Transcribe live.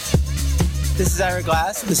This is Ira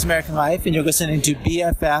Glass of This American Life, and you're listening to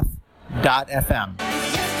BFF.FM.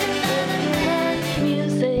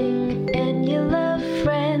 Music and you love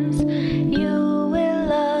friends, you will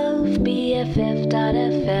love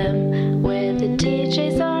BFF.FM, where the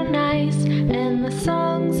DJs are nice and the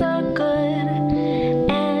songs are good,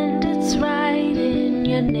 and it's right in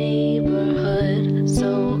your neighborhood.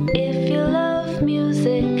 So if you love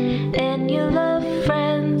music and you love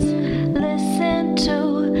friends, listen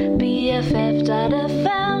to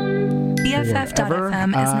BFF.FM.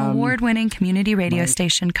 BFF.FM is an award-winning community radio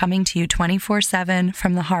station coming to you 24/7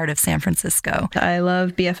 from the heart of San Francisco. I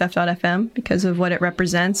love BFF.FM because of what it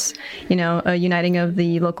represents, a uniting of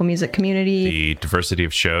the local music community. The diversity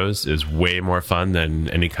of shows is way more fun than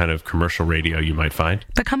any kind of commercial radio you might find.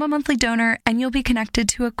 Become a monthly donor and you'll be connected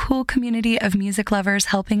to a cool community of music lovers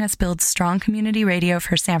helping us build strong community radio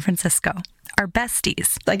for San Francisco. Our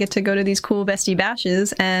besties. I get to go to these cool bestie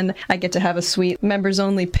bashes, and I get to have a sweet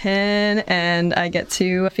members-only pin, and I get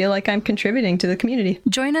to feel like I'm contributing to the community.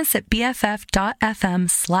 Join us at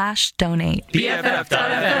BFF.FM/donate.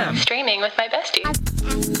 BFF.FM. Streaming with my besties.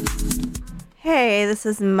 Hey, this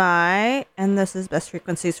is Mai, and this is Best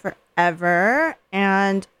Frequencies Forever,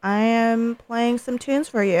 and I am playing some tunes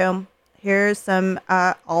for you. Here's some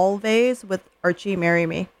Always with Archie Marry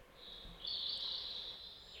Me.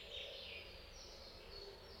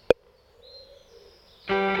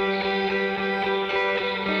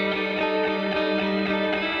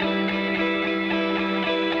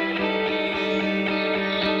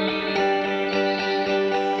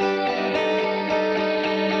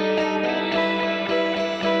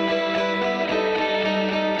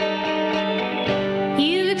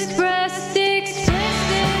 You expressed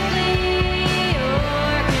explicitly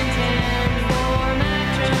your contempt for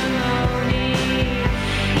matrimony.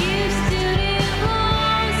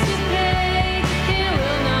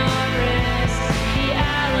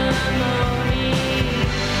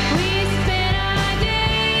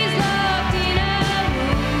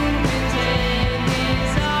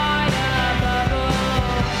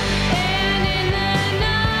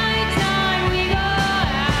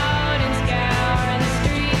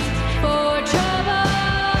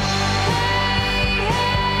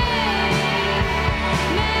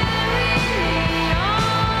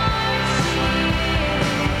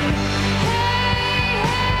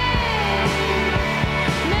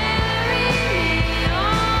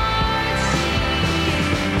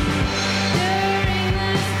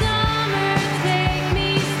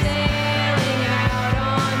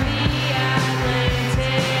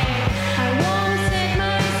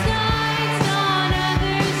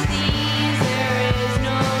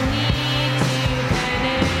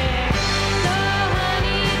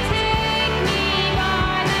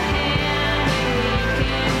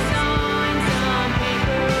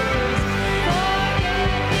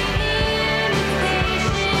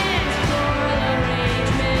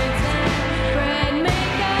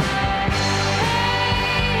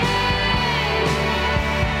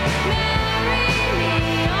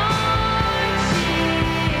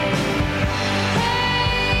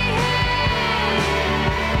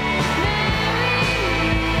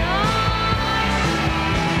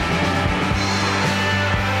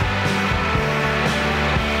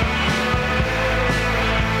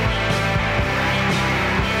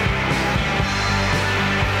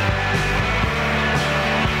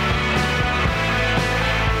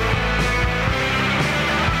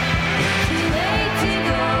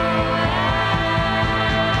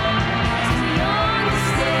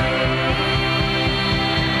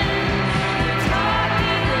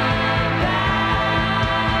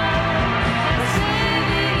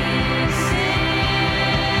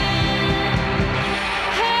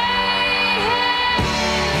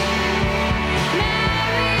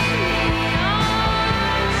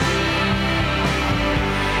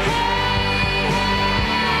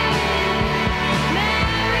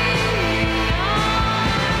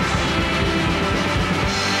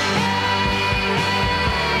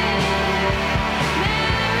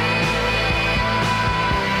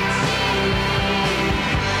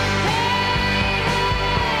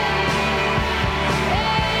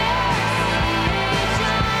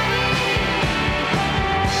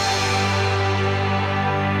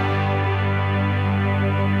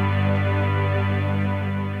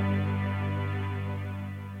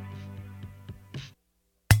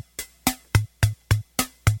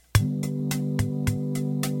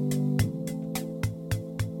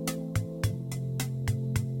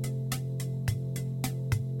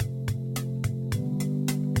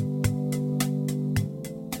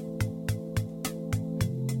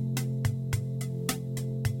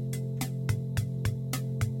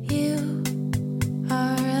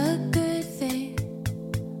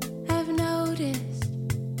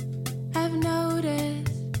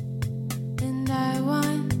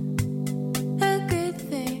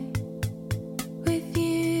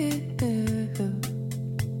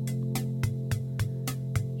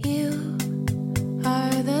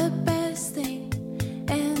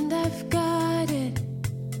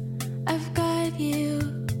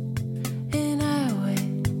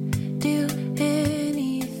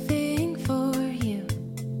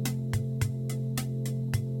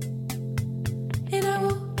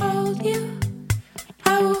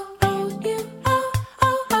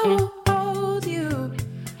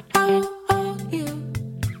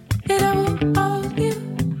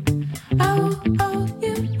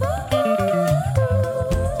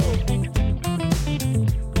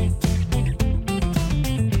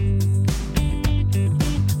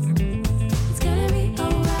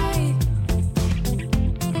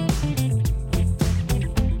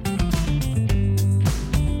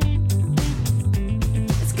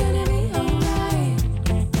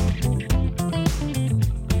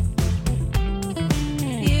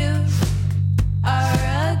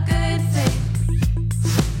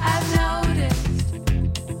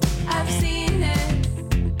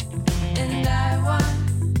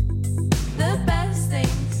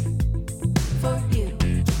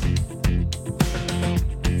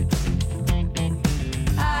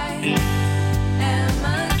 am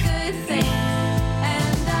a good thing,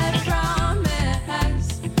 and I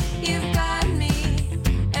promise you've got me,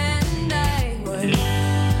 and I would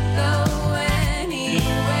go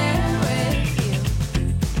anywhere with you.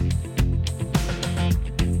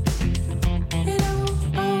 And I will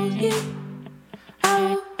hold you. I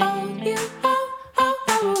will hold you. I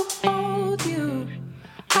will hold you.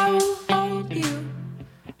 I will hold you.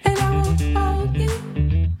 And I will hold you.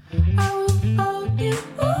 I will hold you.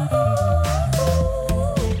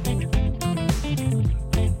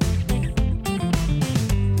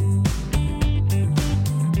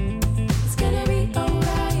 It's gonna be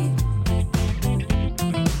alright.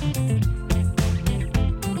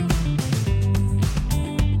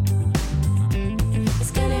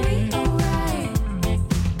 It's gonna be alright.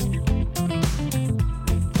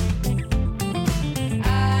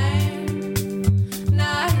 I'm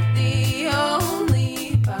not the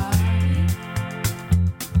only body.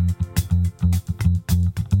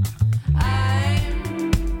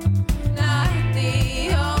 I'm not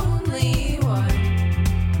the only one.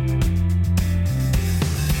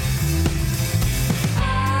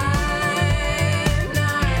 I'm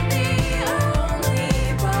not the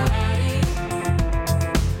only body.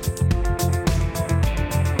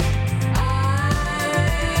 I'm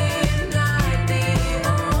not the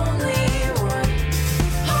only one.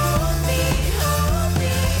 Hold me, hold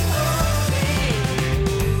me, hold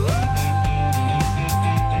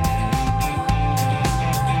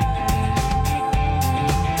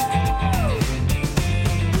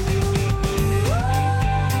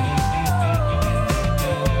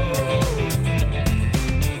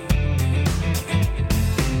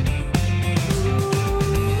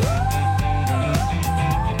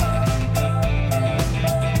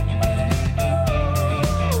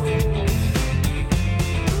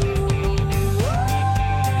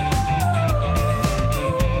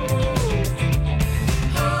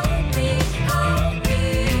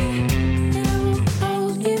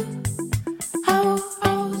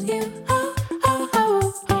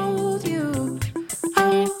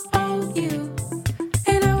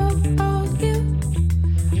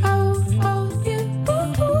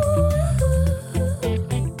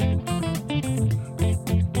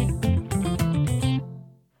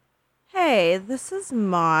Hey, this is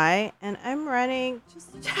Mai, and I'm running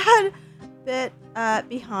just a tad bit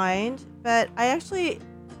behind, but I actually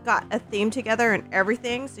got a theme together and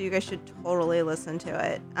everything, so you guys should totally listen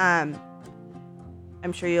to it. I'm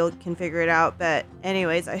sure you can figure it out, but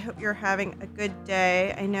anyways, I hope you're having a good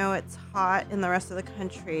day. I know it's hot in the rest of the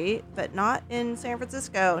country, but not in San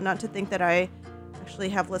Francisco. Not to think that I actually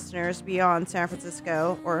have listeners beyond San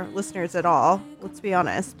Francisco, or listeners at all, let's be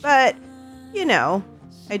honest. But, you know,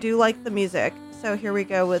 I do like the music. So here we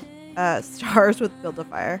go with Stars with Build a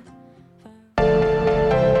Fire.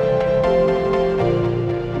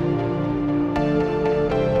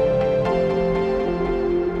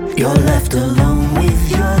 You're left alone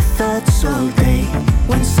with your thoughts all day.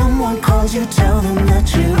 When someone calls you, tell them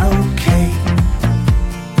that you're okay.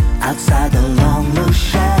 Outside the long low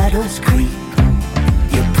shadows creep.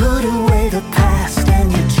 You put away the past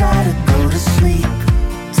and you try to go to sleep.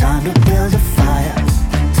 Time to build a fire,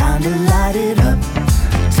 time to light it up,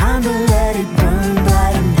 time to let it burn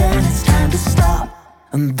bright, and then it's time to stop,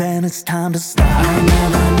 and then it's time to stop. I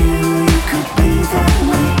never knew you could be that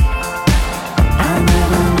way. I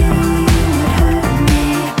never knew you would hurt me.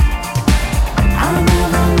 I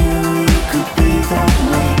never knew you could be that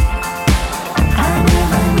way. I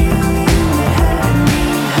never knew you would hurt me.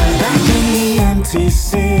 Back in the empty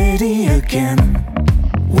city again,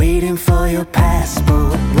 waiting for your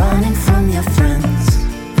passport, running from your friends.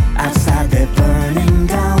 Outside they're burning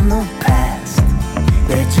down the past.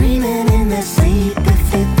 They're dreaming in their sleep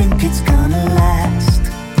if they think it's gonna last.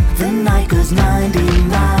 The night goes 90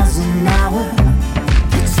 miles an hour.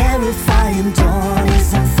 The terrifying dawn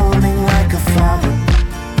is unfolding like a flower.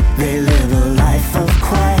 They live a life of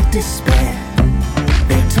quiet despair.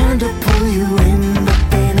 They turn to pull you in, but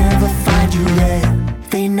they never find you there.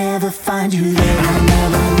 They never find you there. I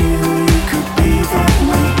never knew you could be that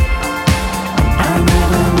way. I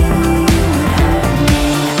never knew you would hurt me.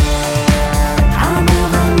 I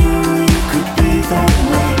never knew you could be that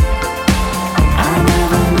way. I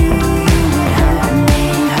never knew you would hurt me,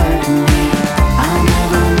 hurt me. I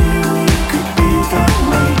never knew you could be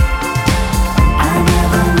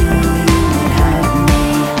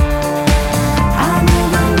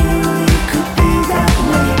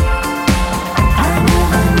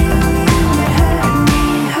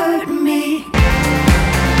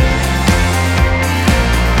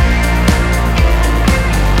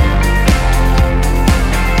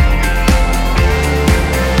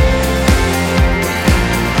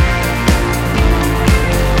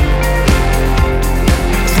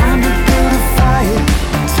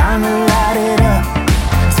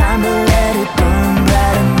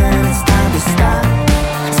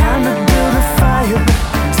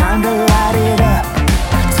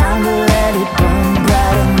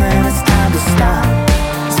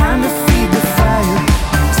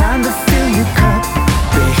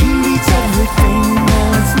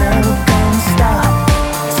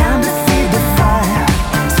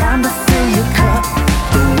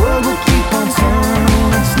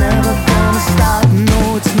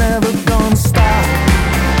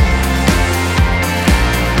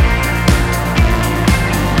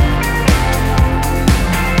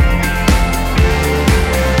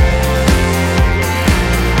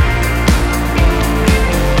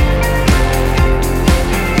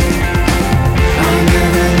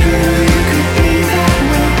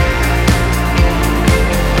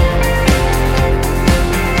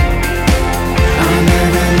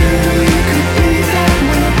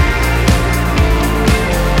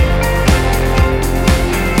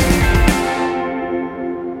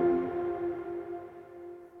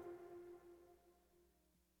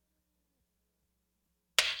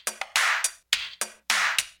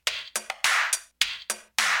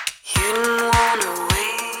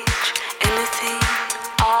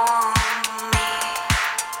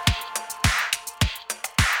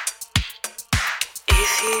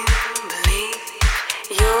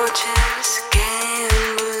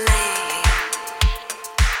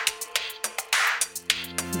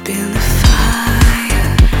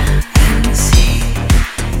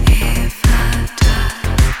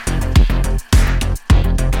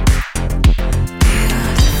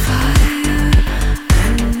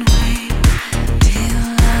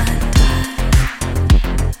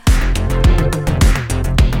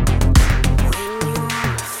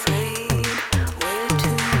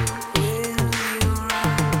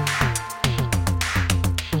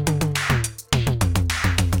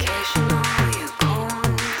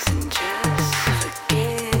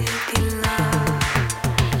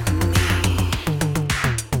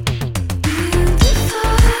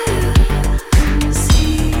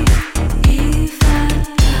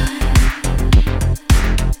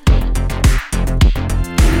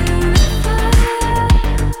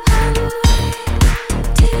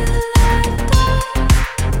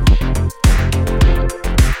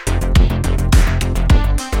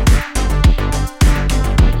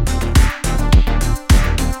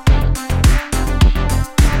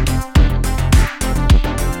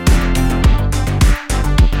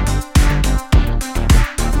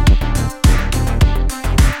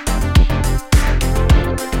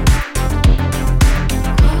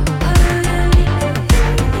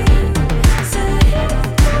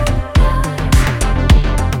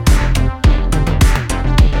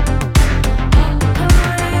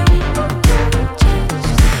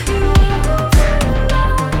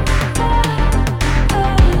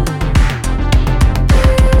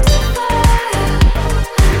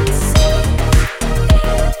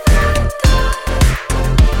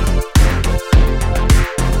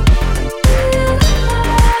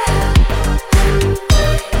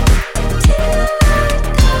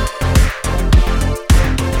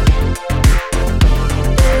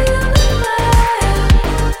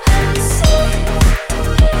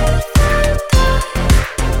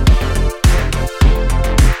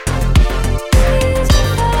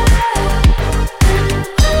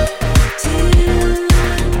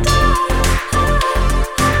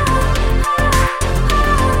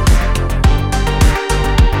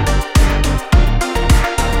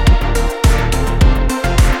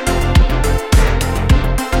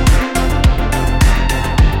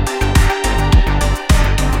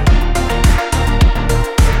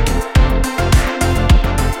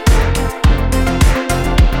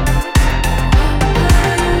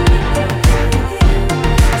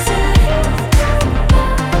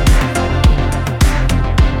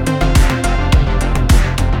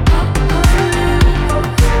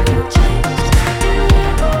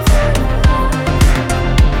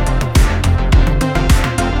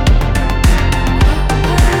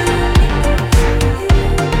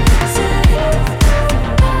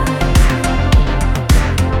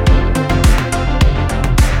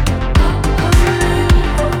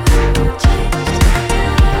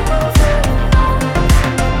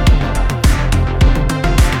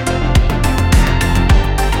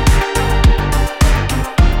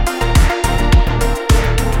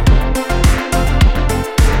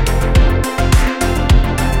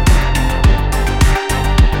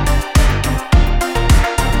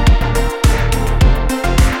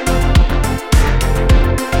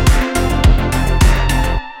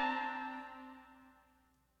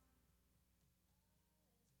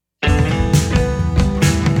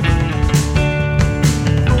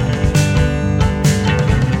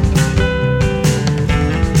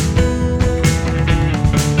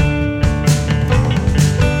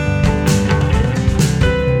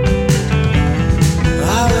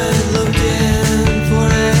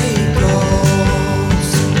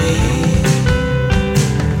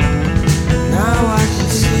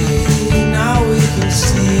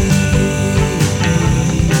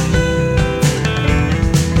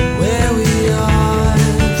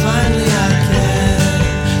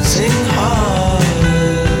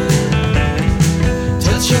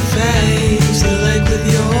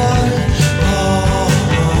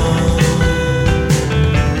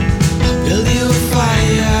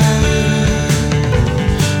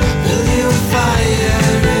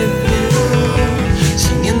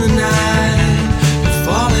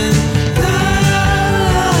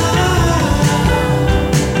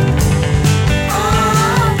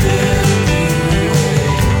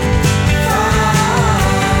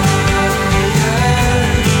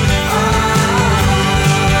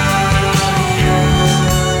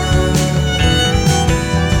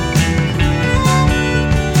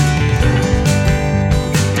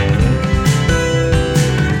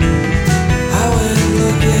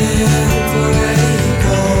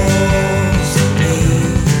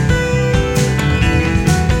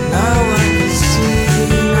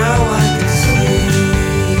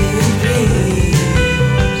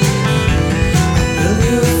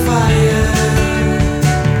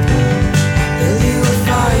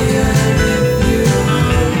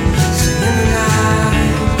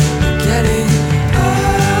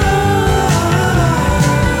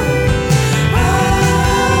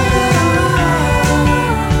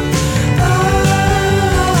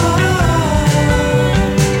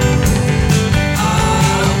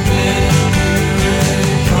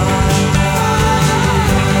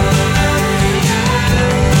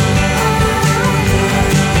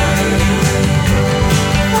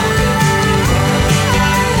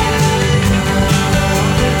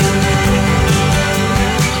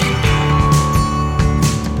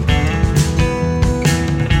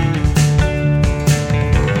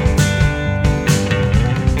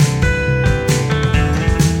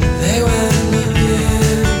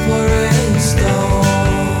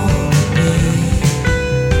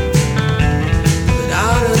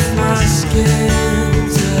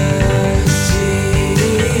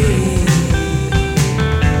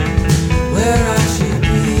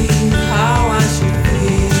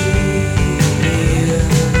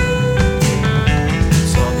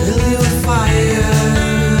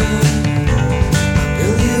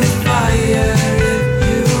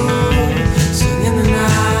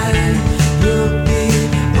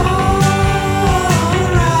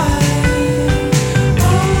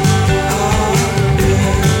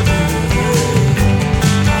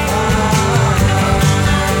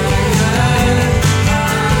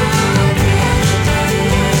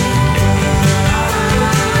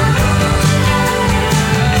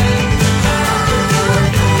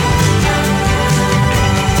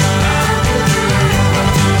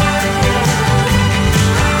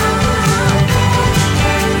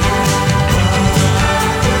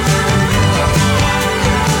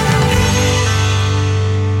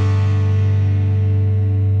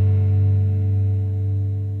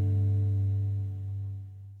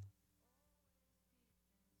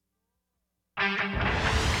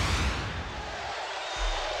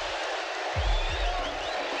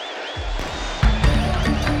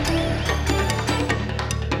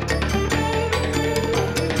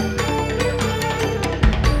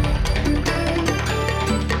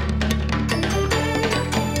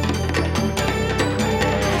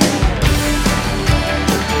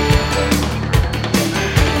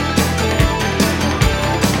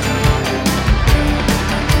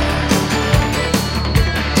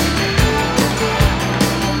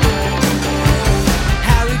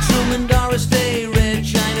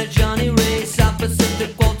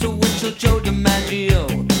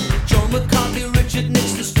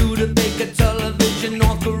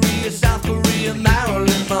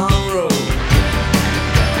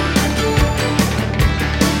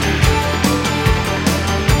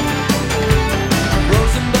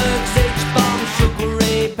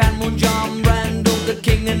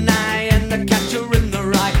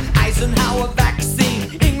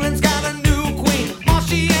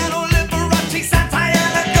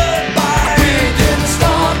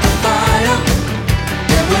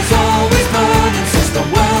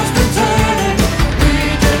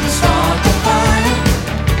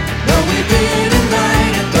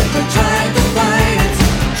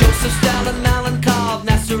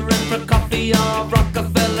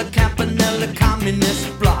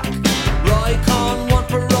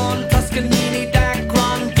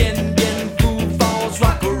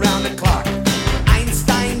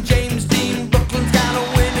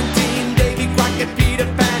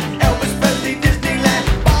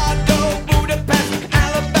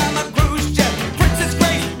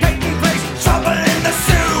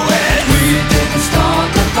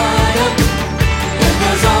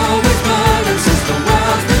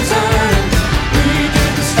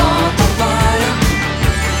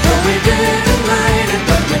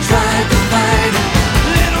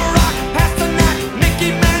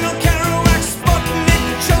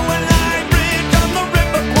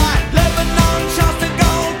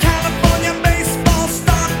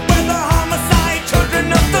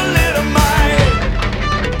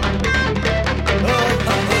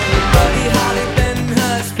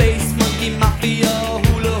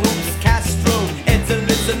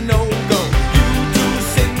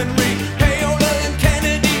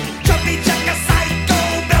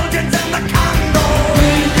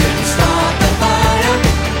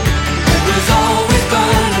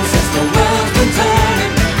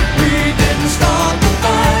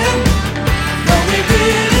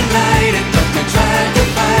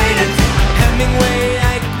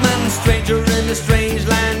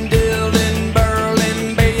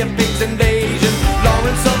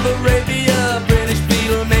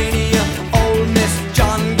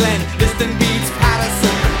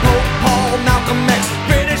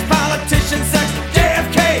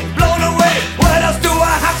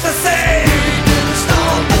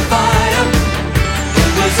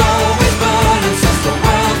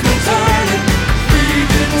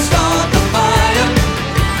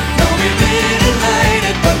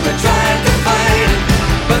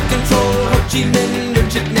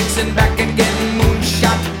Richard Nixon back again,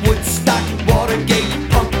 moonshot, Woodstock, Watergate,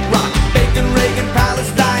 punk rock, Bacon, Reagan,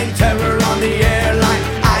 Palestine, terror on the airline,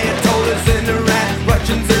 Ayatollahs in Iran,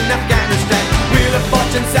 Russians in Afghanistan, Wheel of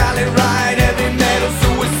Fortune, Sally Ride, heavy metal,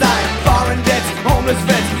 suicide, foreign debts, homeless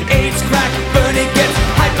vets, AIDS, crack, Bernie gets,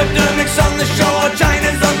 hypodermics on the shore,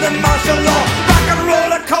 China's under martial law, rock and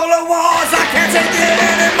roll, cola wars, I can't take it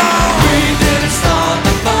anymore. We didn't start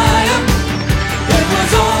the fire, it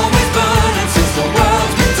was always burning since the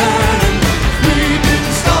world's been turning. We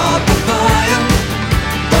didn't start the fire,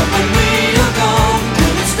 but when we are gone,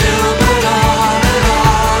 will it still burn on and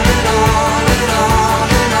on and on and on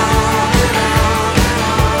and on and on and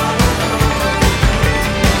on?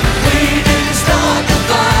 We didn't start the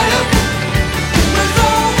fire, it was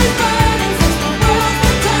always burning since the world's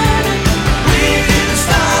been turning. We didn't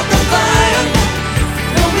start the fire,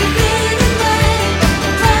 no we didn't light it, but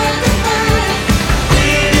we're trying to fight it. We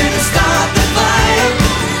didn't start the fire,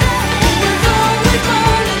 it was always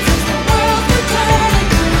burning since the world's been turning.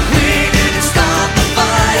 We didn't start the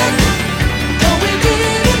fire, no we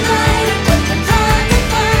didn't light it, but we're trying to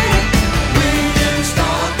fight it. We didn't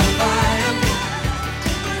start the fire, it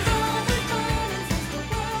was always burning since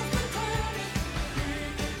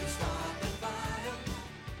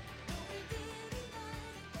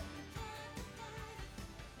the world's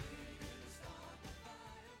been turning. We didn't start the fire,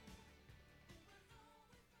 no we didn't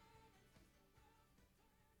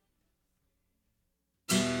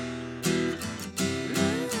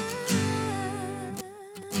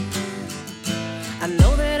I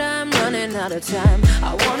know that I'm running out of time.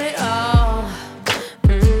 I want it all.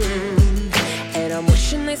 And I'm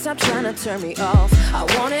wishing they stop trying to turn me off. I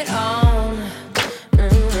want it all.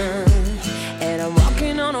 And I'm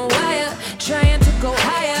walking on a wire, trying to go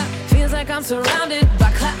higher. Feels like I'm surrounded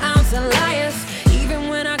by clowns and liars. Even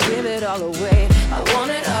when I give it all away, I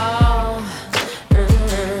want it all.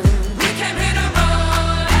 We came here to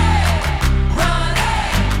run, run,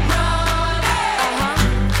 run.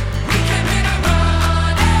 We came here to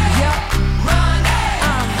run, run,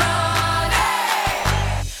 run.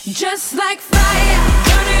 Just like fire,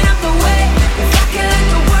 burning up the way. If I could light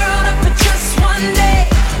the world up for just one day,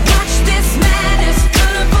 watch this madness,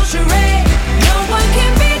 colorful charade. No one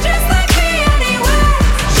can be just like me anywhere.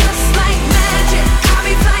 Just like magic, I'll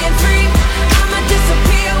be flying free. I'ma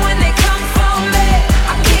disappear when they come for me.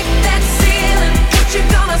 I kick that ceiling, what you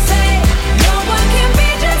gonna say? No one can be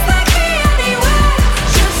just like me anywhere.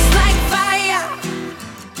 Just like fire.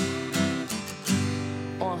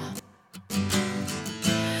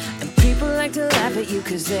 And people like to laugh at you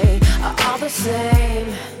cause they are all the same.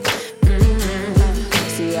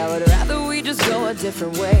 See, I would rather we just go a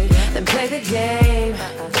different way than play the game.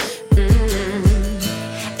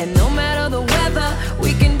 And no matter the weather,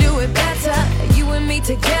 we can do it better. You and me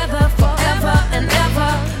together forever and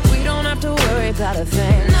ever. We don't have to worry about a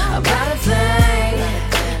thing, about a thing.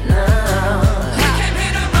 No. We came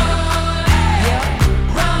here to run,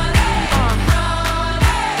 run, run.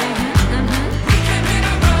 We came here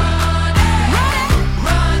to run, run,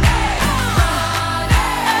 run.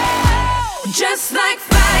 Just like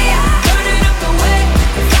fire, burning up the way.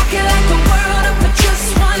 If I could light the world up for just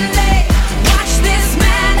one day, watch this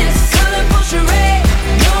madness, colorful charade.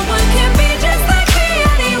 No one can be just like me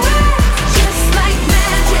anywhere. Just like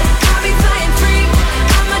magic, I'll be flying free.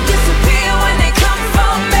 I'ma disappear when they come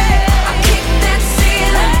for me. I kick that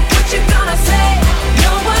ceiling, what you gonna say?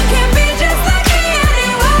 No one can be just like me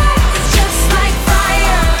anywhere. Just like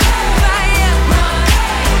fire, fire, run,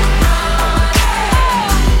 run.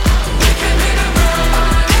 We came here to run,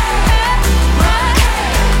 run,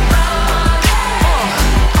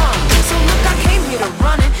 run. So look, I came here to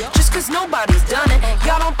run it, just cause nobody's done it.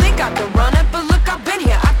 Y'all don't think I can run it, but look, I've been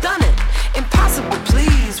here, I've done it. Impossible,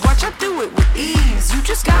 please, watch I do it with ease. You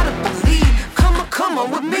just gotta believe, come on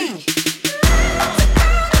with me.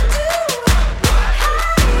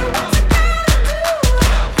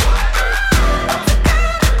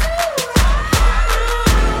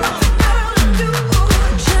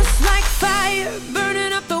 Just like fire,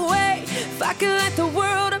 burning up the way. If I could light the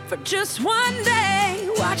world up for just one day,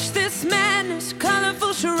 watch this madness,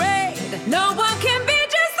 colorful charade. No one can be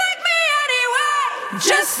just like me anyway.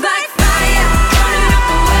 Just like fire, burning up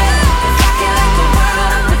the way. If I could light the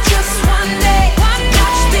world up for just one day,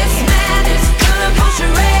 watch this madness, colorful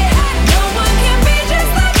charade. No one can be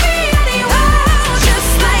just like me anyway.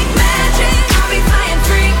 Just like magic, I'll be flying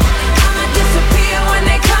free. I'ma disappear when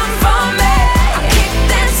they come for me. I kick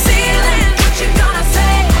that ceiling, what you gonna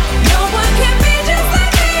say? No one can be just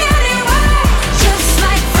like me anyway. Just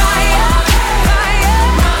like fire, fire,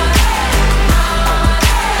 run, run.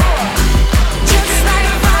 Just like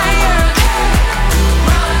fire.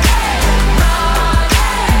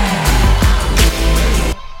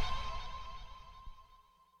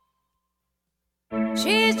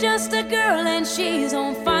 just a girl and she's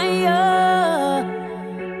on fire.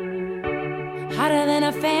 Hotter than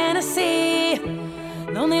a fantasy,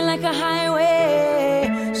 lonely like a highway.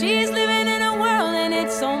 She's living in a world and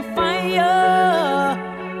it's on fire,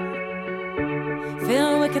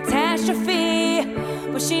 filled with catastrophe,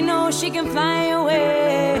 but she knows she can fly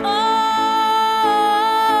away. Oh,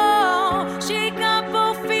 she got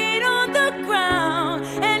both feet on the ground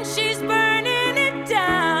and she's burning it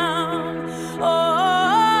down. Oh,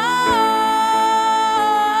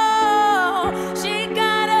 she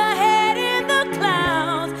got her head in the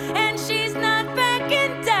clouds and she's not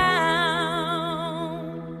backing down.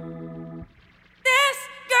 This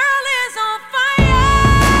girl is on fire.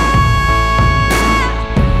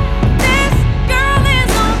 This girl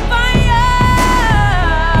is on fire.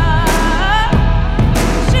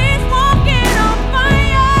 She's walking on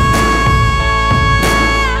fire.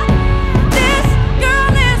 This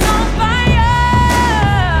girl is on fire.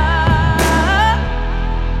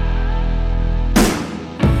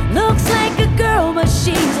 Looks like a girl, but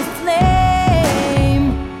she's a flame.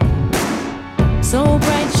 So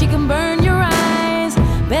bright she can burn your eyes.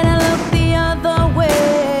 Better look the other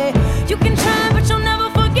way. You can try, but you'll never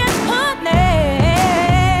forget her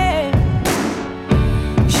name.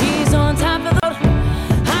 She's on top of the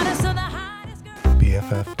hottest of the hottest girls.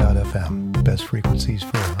 BFF.FM, best frequencies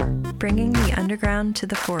forever. Bringing the underground to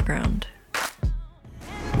the foreground.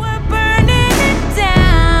 We're burning it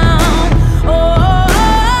down. Oh,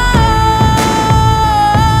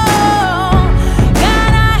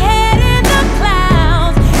 got our head in the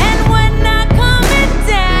clouds and we're not coming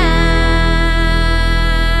down.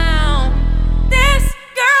 This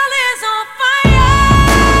girl is on fire.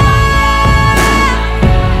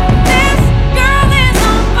 This girl is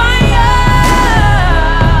on fire.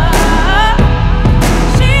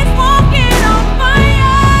 She's walking on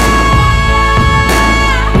fire.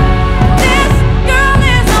 This girl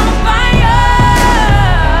is on fire.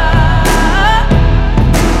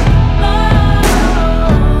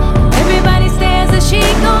 Everybody stares as she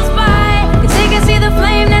goes by, 'cause they can see the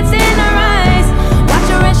flame that's in her eyes. Watch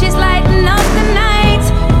her as she's lighting up the night.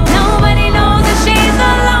 Nobody knows that she's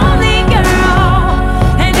a lonely girl,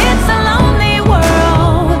 and it's a lonely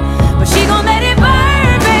world. But she gon' let it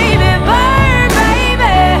burn, baby, burn,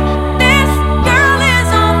 baby. This girl is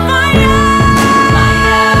on fire.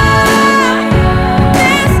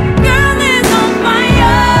 This girl is on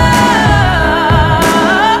fire.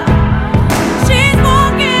 She's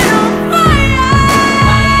walking on fire.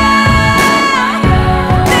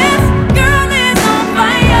 This girl is on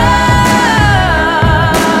fire.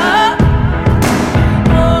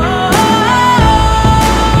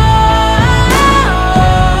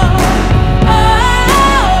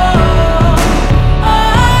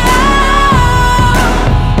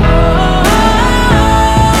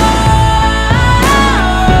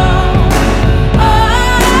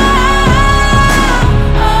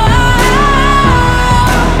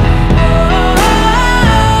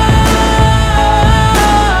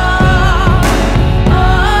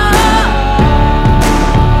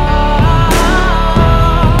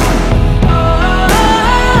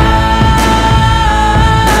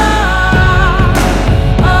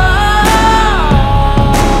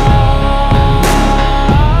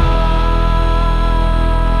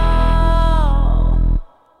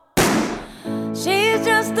 She's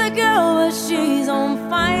just a girl, but she's on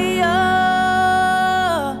fire.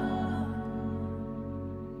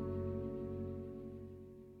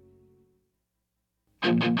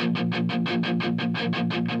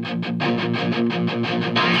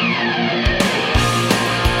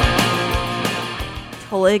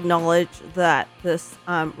 Totally acknowledge that this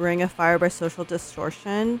Ring of Fire by Social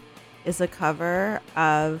Distortion is a cover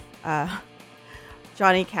of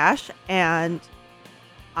Johnny Cash, and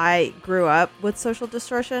I grew up with Social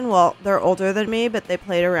Distortion. Well, they're older than me, but they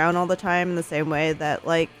played around all the time in the same way that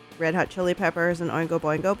like Red Hot Chili Peppers and Oingo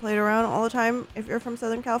Boingo played around all the time if you're from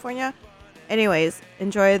Southern California. Anyways,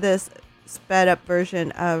 enjoy this sped up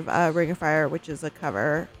version of Ring of Fire, which is a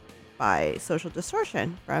cover by Social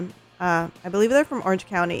Distortion from, I believe they're from Orange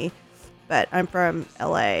County, but I'm from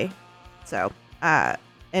LA. So,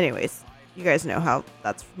 anyways, you guys know how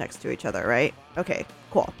that's next to each other, right? Okay,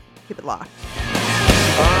 cool. Keep it locked.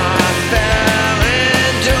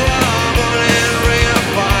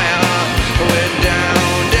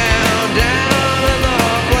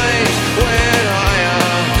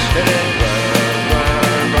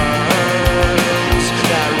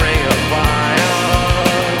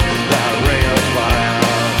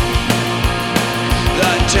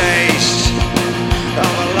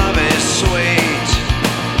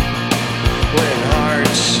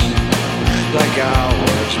 Like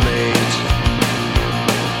ours made.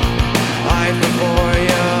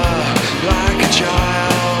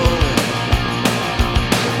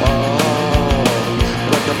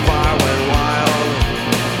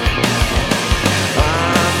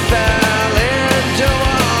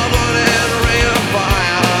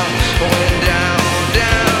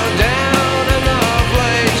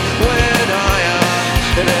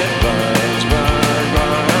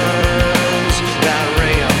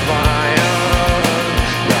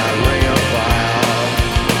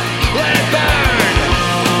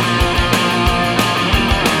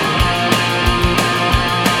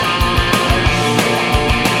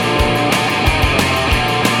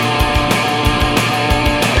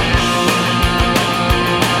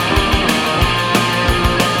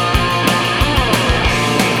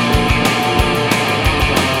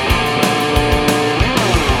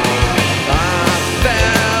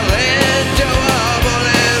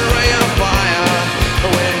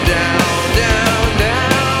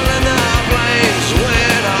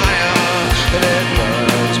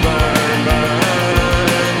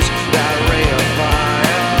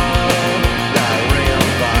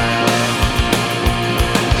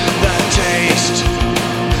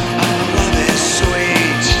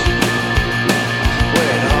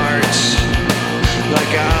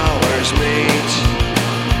 first meet.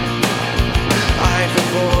 I fell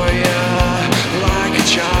for you like a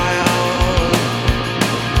child.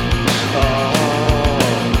 Oh,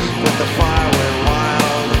 but the fire went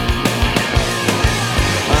wild.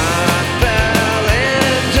 I fell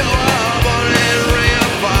into a burning ring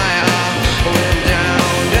of fire. Went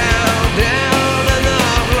down, down, down, and the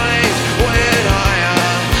flames went higher.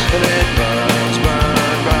 And it burns,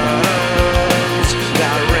 burns, burns.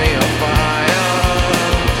 That ring of fire,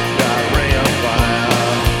 that ring of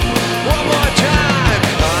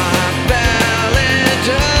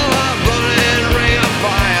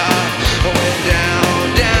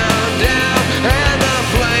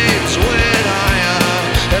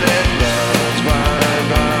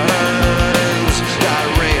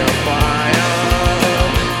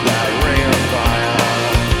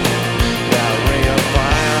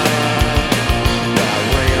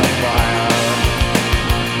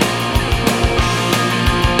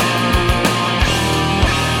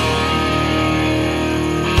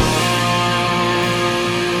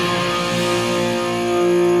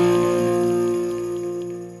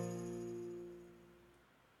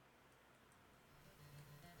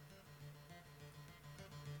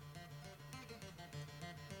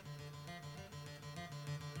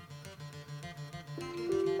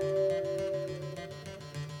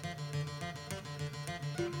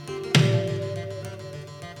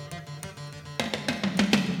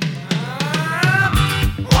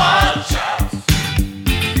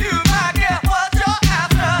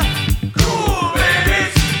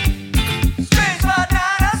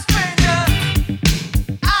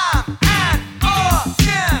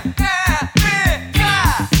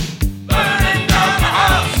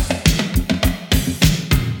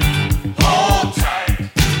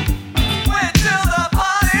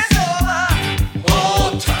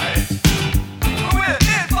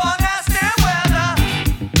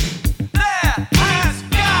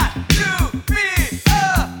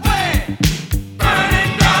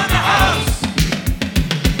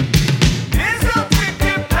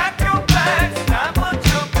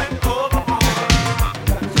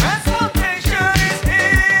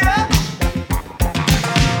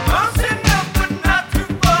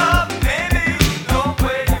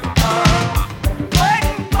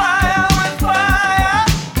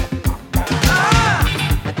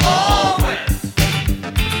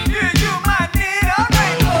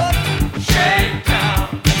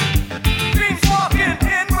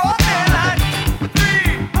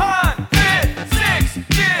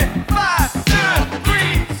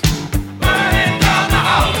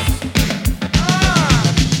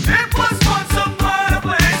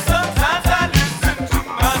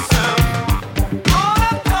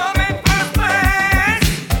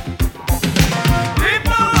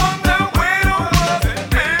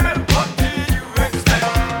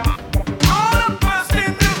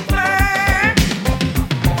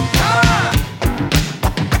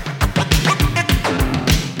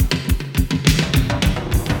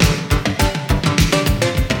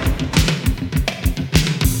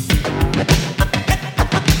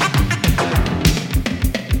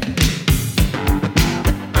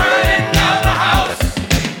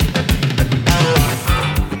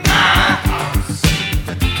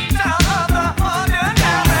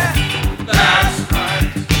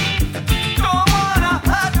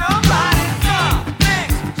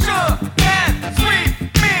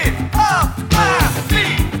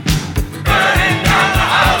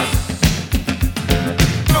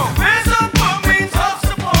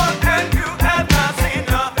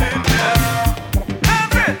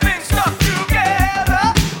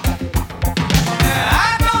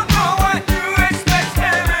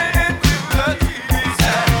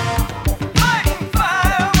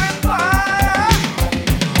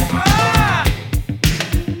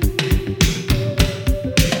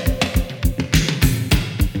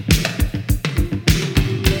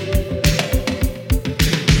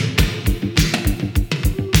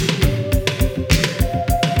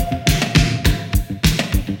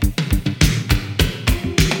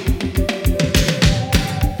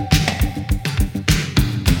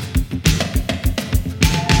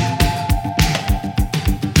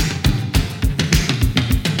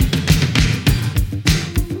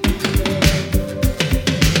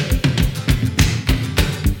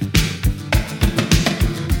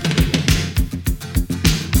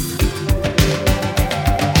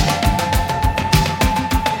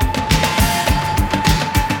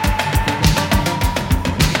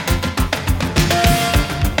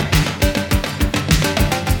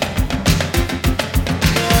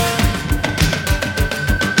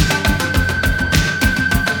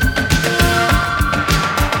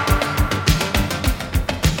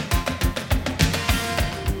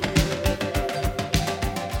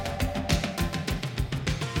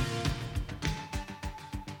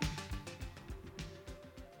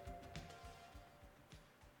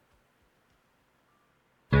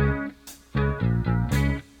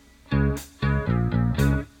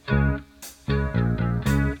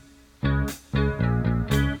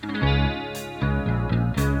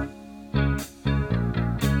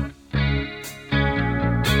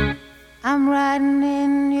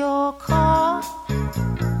in your car.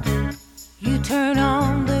 You turn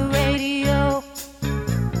on the radio.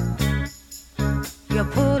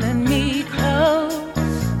 You're pulling me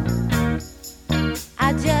close. I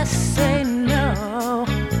just say no.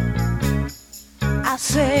 I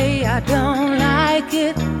say I don't like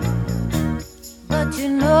it, but you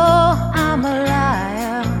know I'm a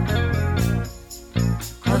liar.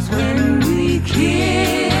 'Cause when we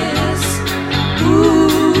kiss,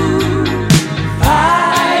 ooh,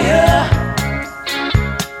 fire.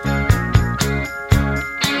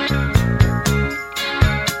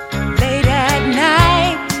 Late at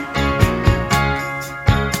night,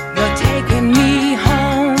 you're taking me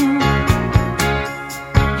home.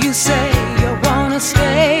 You say you wanna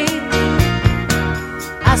stay.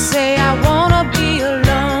 I say I wanna be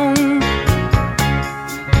alone.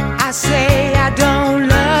 I say I don't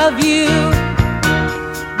love you,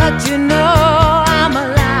 but you know I'm a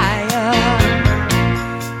liar.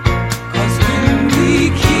 'Cause when we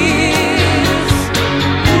kiss,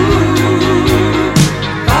 ooh,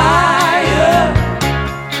 fire.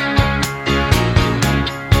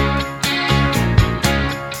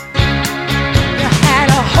 You had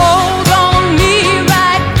a hold on me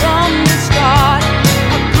right from the start,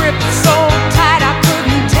 a grip so tight I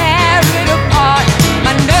couldn't tear it apart.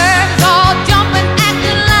 My nerves all jumping,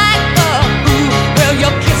 acting like a fool. Well,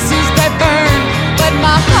 your kisses they burn, but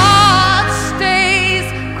my heart stays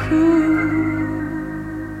cool.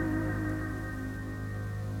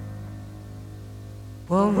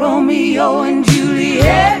 Well, Romeo and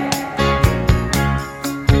Juliet,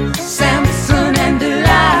 Samson and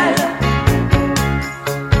Delilah.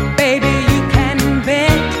 Baby, you can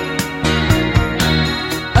invent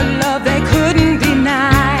a love they couldn't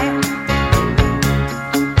deny.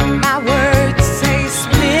 My words say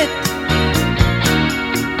split,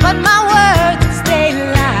 but my words they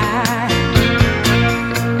lie.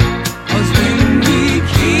 'Cause when we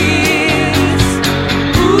kiss,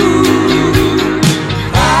 ooh,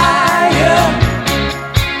 fire.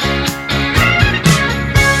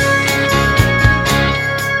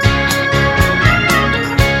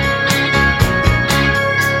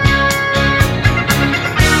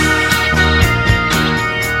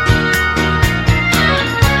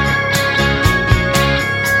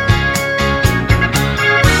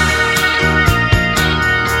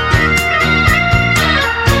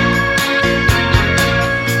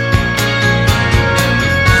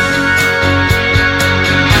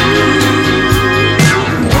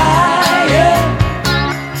 Fire.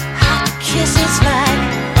 Hot kisses like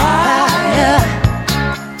fire.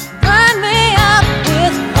 Burn me up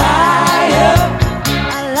with fire.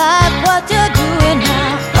 I like what you're doing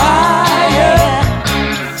now. Fire.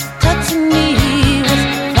 Touching me with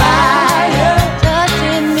fire.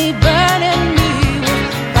 Touching me, burning me with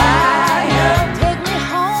fire. Take me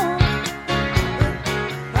home with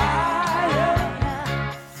fire.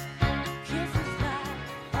 Kisses like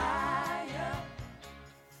fire.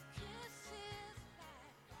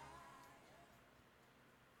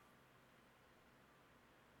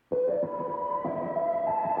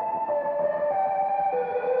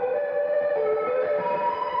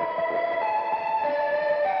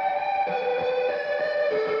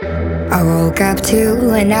 I woke up to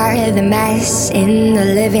another mess in the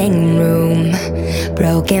living room.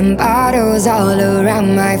 Broken bottles all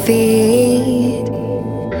around my feet.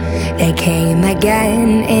 They came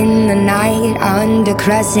again in the night under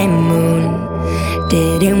crescent moon.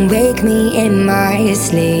 Didn't wake me in my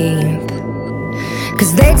sleep.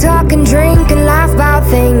 'Cause they talk and drink and laugh about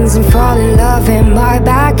things and fall in love in my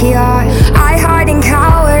backyard. I hide and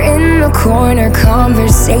cower in the corner,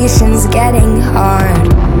 conversations getting hard.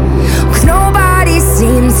 'Cause nobody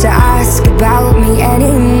seems to ask about me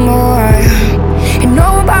anymore. And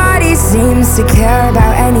nobody seems to care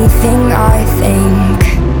about anything I think.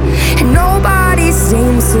 And nobody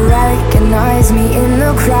seems to recognize me in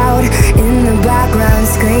the crowd, in the background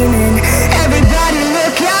screaming, everybody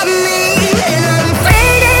look at me. And I'm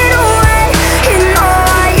fading away, and all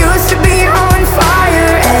I used to be on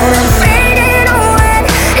fire. And I'm fading away,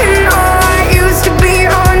 and all I used to be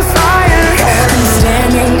on fire. I'm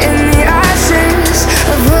standing in the ashes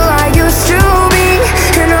of who I used to be.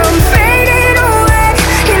 And I'm fading away,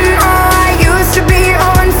 and all I used to be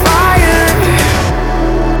on fire.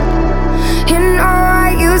 And all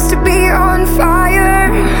I used to be on fire.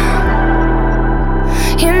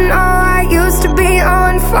 And all I used to be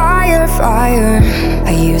on fire, fire.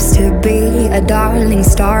 I used to be a darling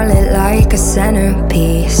starlet like a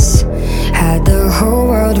centerpiece. Had the whole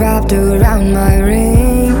world wrapped around my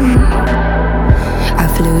ring. I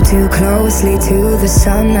flew too closely to the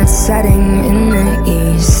sun that's setting in the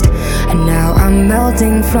east. and now I'm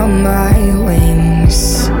melting from my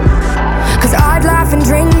wings. Cause I'd laugh and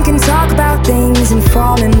drink and talk about things and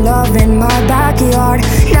fall in love in my backyard.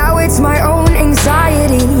 Now it's my own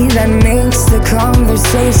anxiety that makes the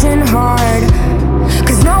conversation hard.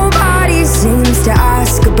 Cause nobody seems to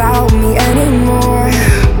ask about me anymore,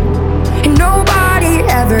 and nobody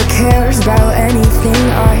ever cares about anything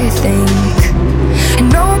I think. And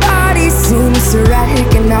nobody seems to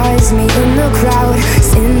recognize me in the crowd,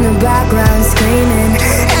 in the background screaming,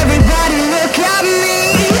 everybody look at me.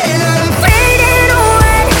 And I'm fading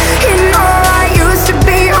away, and all I used to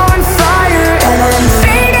be on fire. And I'm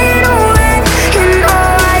fading away, and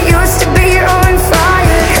all I used to be on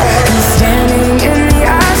fire. I'm standing in the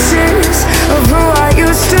ashes of who I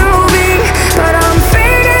used to be, but I'm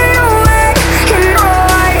fading away, and all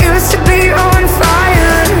I used to be on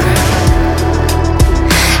fire.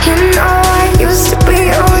 And all I used to be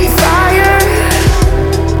on fire.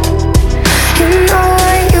 And all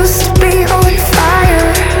I used to be on fire.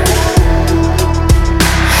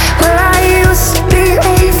 Well, I used to be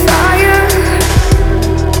on fire.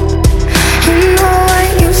 And all I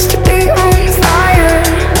used to be on fire.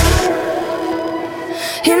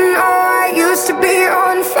 And all I used to be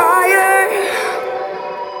on fire.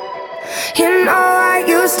 And all I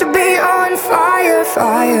used to be on fire,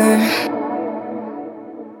 fire.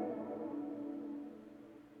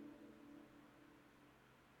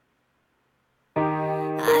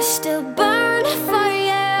 I still burn for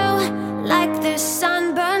you, like the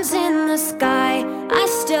sun burns in the sky. I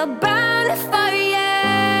still burn for you.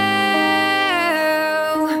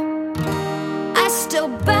 I still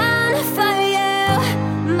burn for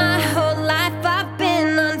you. My whole life I've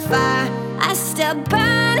been on fire. I still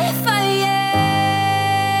burn for you.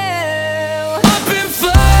 Up in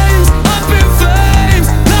flames,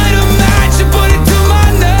 light a match and put it to my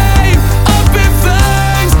name. Up in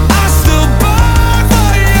flames, I still burn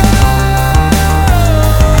for you.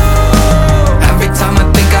 Every time I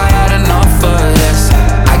think I had enough of this,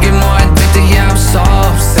 I get more addicted, yeah, I'm so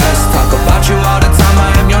obsessed. Talk about you all the time, I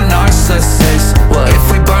am your narcissist. Well, if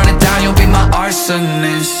we burn it down, you'll be my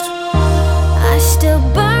arsonist. I still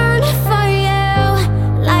burn for you,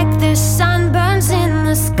 like the sun burns in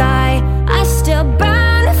the sky. I still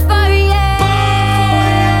burn for you.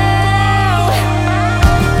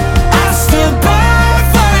 I still burn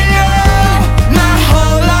for you. My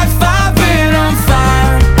whole life I've been on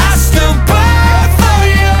fire. I still burn for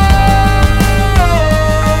you.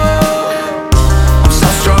 I'm so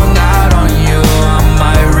strung out on you, I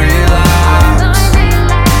might relapse.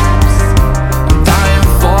 I'm dying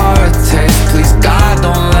for a taste. Please God,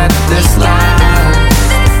 don't let this last.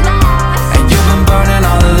 And you've been burning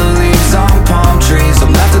all of the leaves on palm trees.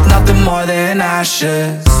 I'm left with nothing more than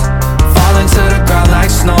ashes, falling to the ground like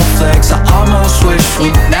snowflakes. I almost wish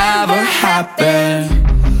we'd never happened.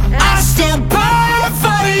 I still burn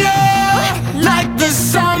for you, like the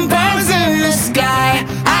sun burns in the sky.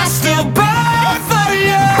 I still burn for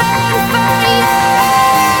you.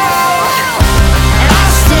 I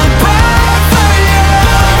still burn for you.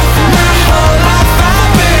 My whole life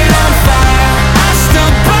I've been on fire. I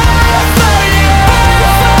still burn for you.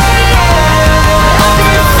 Up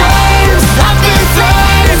in flames,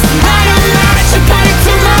 light a match and put it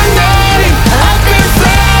to my name. Up in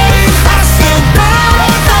flames, I still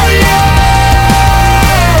burn for you.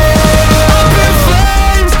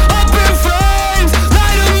 Up in flames,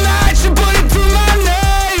 light a match and put it to my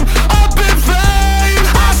name. Up in flames,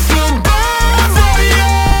 I still burn for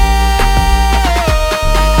you.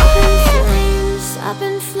 Up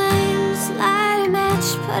in flames, light a match,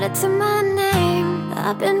 put it to my name.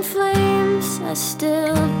 Up in flames, I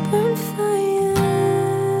still burn for you.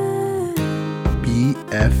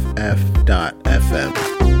 BFF.FM.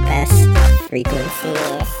 Best frequency.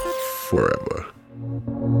 Forever.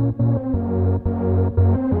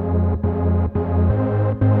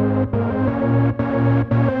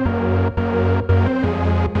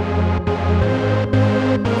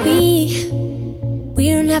 We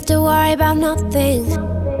don't have to worry about nothing,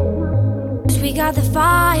 'cause we got the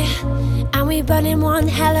fire, and we burning one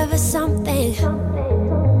hell of a something.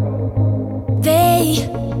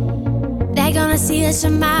 They're gonna see us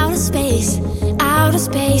from outer space,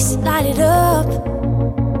 light it up,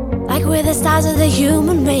 like we're the stars of the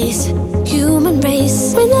human race.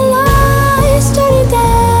 When the lights turning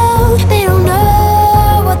down, they don't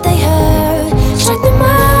know what they heard. Strike the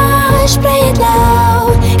march, play it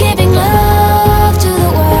loud, giving love to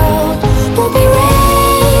the world. We'll be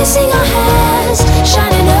raising our hands,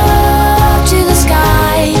 shining up to the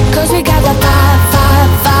sky, 'cause we got the fire, fire,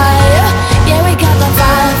 fire. Yeah, we got the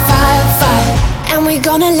fire, fire, fire. And we're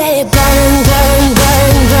gonna let it burn, burn,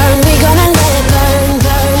 burn, burn. We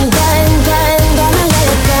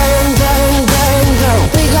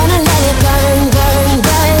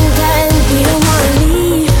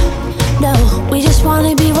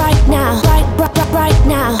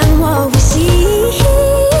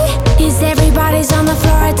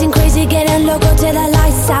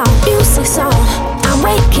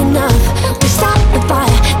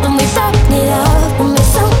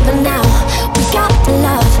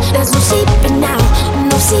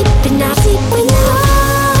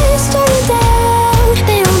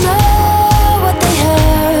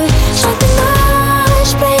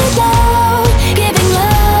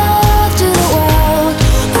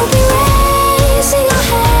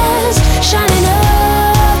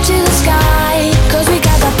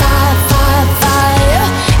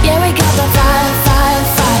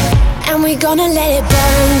gonna let it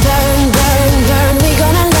burn, burn, burn, burn. We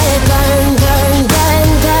gonna let it burn, burn, burn,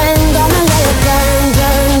 burn. Gonna let it burn,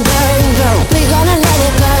 burn, burn, burn. We gonna let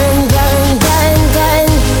it burn, burn, burn,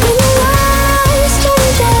 burn. When the lights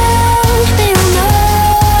turn down, they don't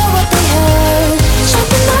know what they heard.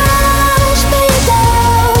 Shake the marsh, play it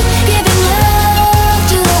down, giving love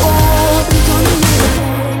to the world. We gonna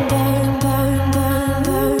let it burn, burn, burn,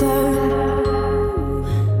 burn, burn,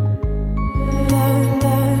 burn, burn,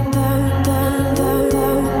 burn, burn, burn,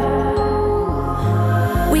 burn.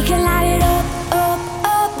 We can light it up, up,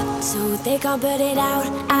 up, so they can't put it out,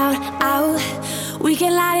 out, out. We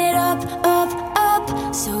can light it up, up,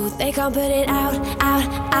 up, so they can't put it out, out,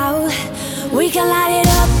 out. We can light it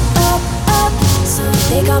up, up, up, so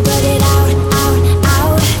they can't put it out, out,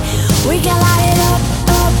 out. We can light it up,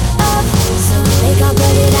 up, up, so they can't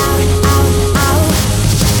put it out, out, out.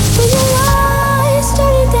 When the lights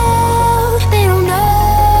turn down, they don't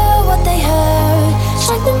know what they heard.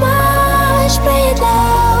 Strike the march, play it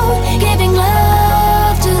loud, giving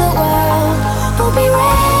love to the world. We'll be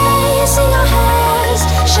raising our hands,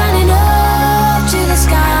 shining up to the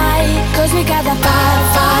sky. 'Cause we got the fire,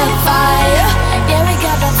 fire, fire. Yeah, we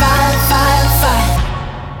got the fire, fire, fire.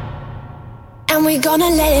 And we gonna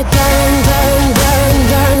let it burn, burn, burn,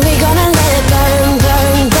 burn. We gonna let it burn,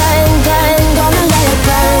 burn, burn, burn. Gonna let it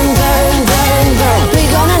burn, burn, burn, burn. We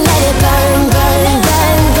gonna let it burn, burn,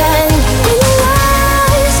 burn, burn. When the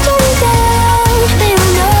lights turn down, they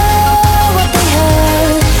don't know what they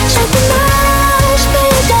heard. Shake the marsh, play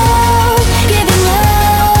it down, giving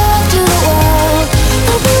love to the world.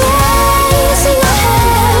 We'll be raising our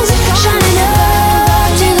hands, shining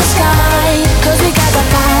up to the sky. 'Cause we got the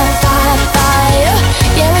fire, fire, fire.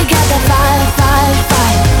 Yeah, we got the fire, fire,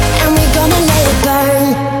 fire. And we gonna let it burn.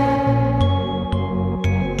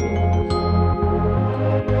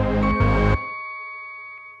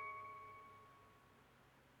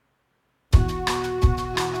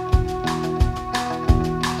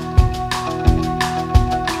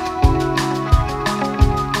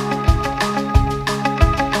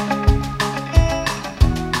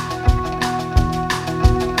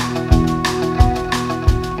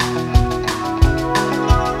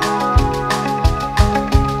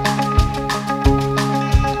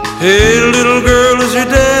 Hey, little girl, is your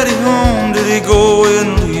daddy home? Did he go away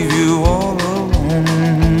and leave you all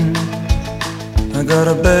alone? I got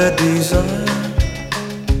a bad desire.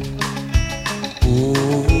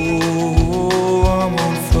 Oh, I'm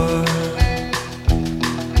on fire.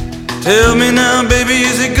 Tell me now, baby,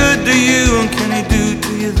 is he good to you? And can he do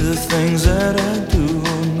to you the things that I do?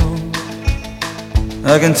 Oh, no,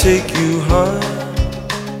 I can take you high.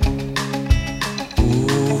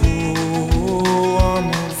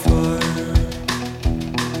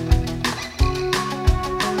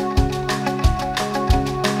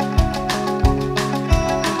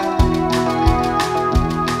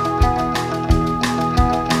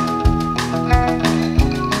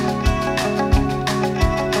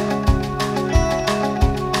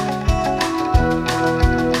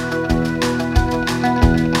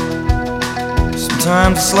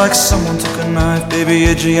 Sometimes it's like someone took a knife, baby,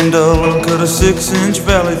 edgy and dull, and cut a 6-inch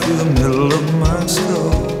valley through the middle of my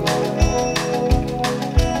skull.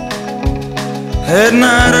 At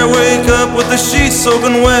night I wake up with the sheets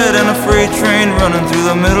soaking wet and a freight train running through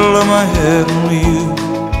the middle of my head. Only you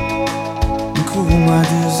can cool my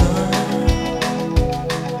desire.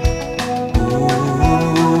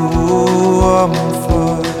 Oh, I'm on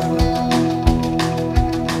fire.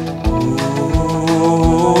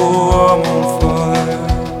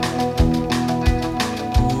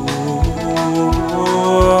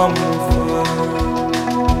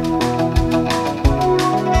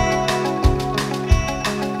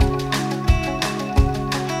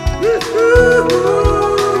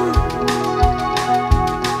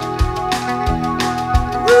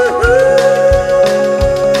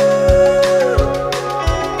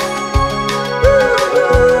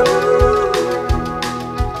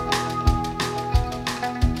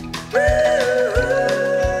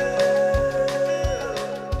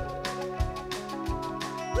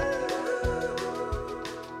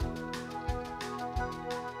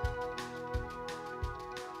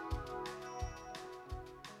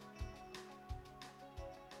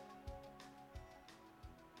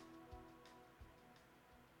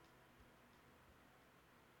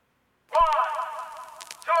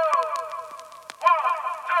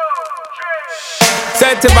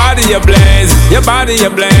 Set your body ablaze, your body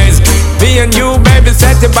ablaze. Me and you, baby,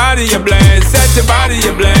 set your body ablaze. Set your body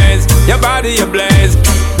ablaze, your body ablaze.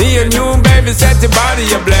 Me and you, baby, set your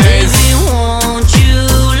body ablaze. Baby, won't you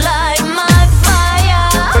light my fire?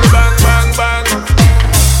 Bang, bang, bang.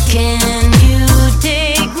 Can you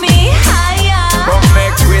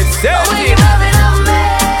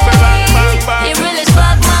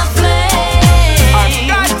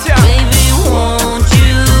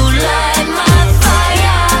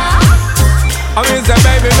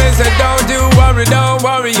don't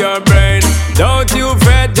worry your brain. Don't you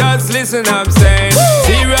fret, just listen I'm saying.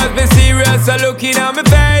 Serious, be serious, so looking at me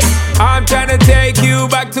face. I'm trying to take you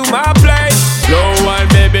back to my place. Slow one,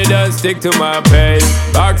 baby, just stick to my pace.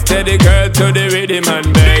 Rock steady, girl, to the rhythm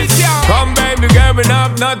and bass. Come, baby, girl, we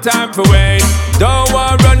have no time for wait. Don't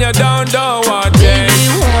want run you down, don't want change. Baby,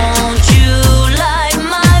 won't you light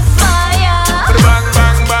my fire? Bang,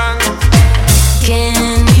 bang, bang.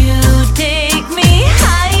 Can you take me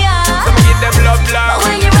higher? Some get them love love.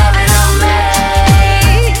 When you're rubbing on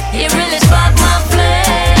me, you really spark my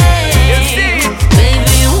flame. You see?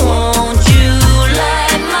 Baby, won't you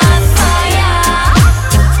light my fire?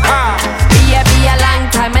 Be a long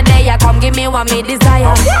time a day, come give me what me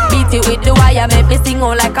desire. Beat it with the wire, make me sing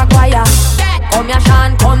all like a choir. Come here,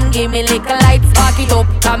 Sean, come give me little light, spark it up,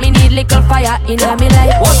 cause me need little fire in me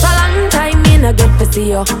life. What's a long time me no get to see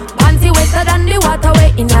you? Panty wetter than the water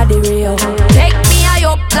way in the Rio. Take me high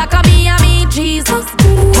up like a me and me Jesus.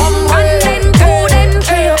 Come one then two then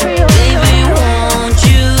three. Baby, won't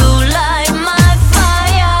you light my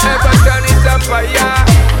fire? Never turn it up fire.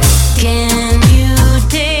 Can you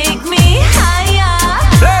take me higher?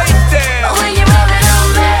 When you're rubbing on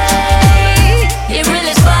me, you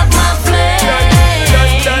really spark my flame.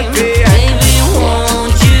 Baby,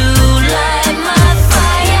 won't you light my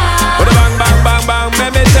fire? Put a bang, bang, bang, bang.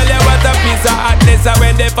 Let me tell you what a piece of hotness.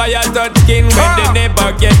 When the fire touch skin, when the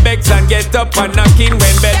neighbor get vexed and get up and knocking,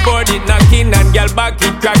 when bedboard it knocking and girl back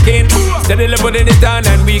it cracking. Steadily putting it on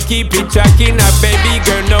and we keep it tracking. A baby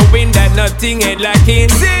girl knowing that nothing ain't lacking.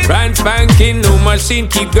 Brand spanking, new machine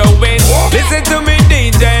keep going. Listen to me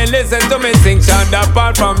DJ, listen to me sing. Sound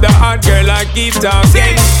apart from the hard girl I keep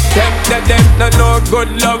talking. Them no know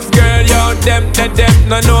good love girl, yo. Them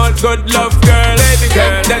no know good love girl.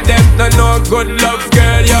 Them no know good love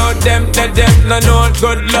girl, yo. Them no know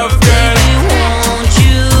good love girl. Won't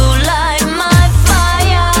you light my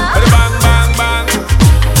fire? Bang, bang, bang.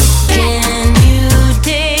 Can you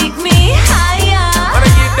take me higher?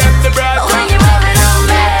 Wanna give them the brush. When you're rubbing on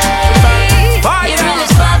me, you really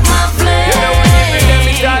spark my flame. You know when you give them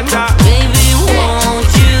the cha-cha. Baby,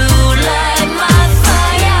 won't you light my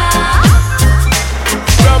fire?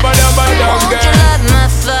 Rubber, rubber, Won't girl. you light my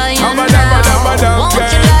fire now? Won't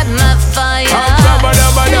you light my fire? Rubber,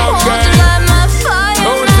 rubber, Won't girl. you light my fire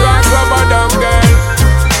Don't now? rock rubber down, girl.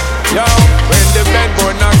 Yo, when the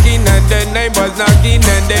bedboard knocking and the neighbors knocking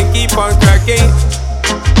and they keep on cracking.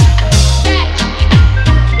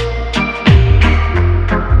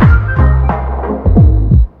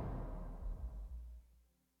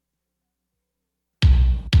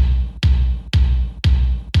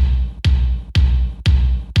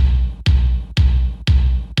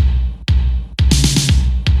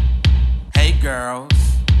 Hey girls,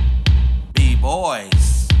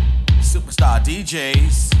 B-boys, superstar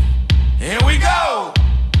DJs, here we go!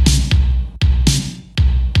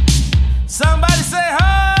 Somebody say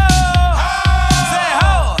ho! Say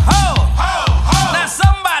ho, ho! Now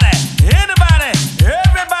somebody, anybody,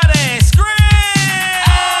 everybody scream!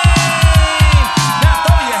 Now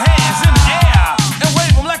throw your hands in the air and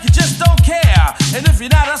wave them like you just don't care. And if you're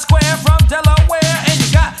not a square from Delaware and you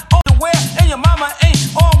got underwear and your mama ain't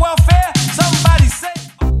on welfare, somebody say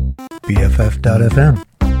BFF.FM.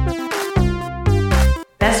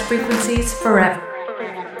 Best frequencies forever.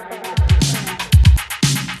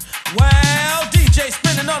 Well, DJ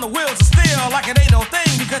spinning on the wheels of steel like it ain't no thing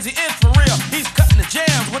because he is for real. He's cutting the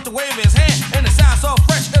jams with the wave of his hand, and it sounds so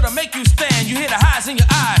fresh it'll make you stand. You hear the highs in your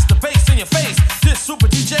eyes, the bass in your face. This super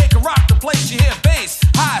DJ can rock the place. You hear bass,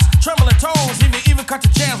 highs, trembling tones. He may even cut the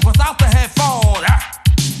jams without the headphones.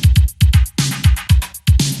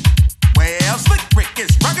 Well, Slick Rick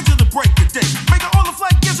is rocking to the break of day. Making all the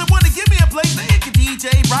flight gives it wanna give me a play. They can DJ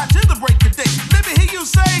rock to the break of day. Let me hear you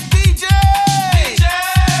say DJ. DJ.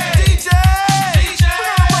 DJ. DJ. We're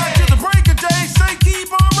gonna rock to the break of day. Say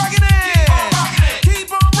keep on rocking it.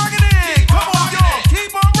 Keep on rocking it. Come on, y'all.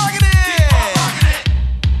 Keep on rocking it.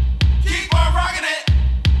 Keep on rocking it.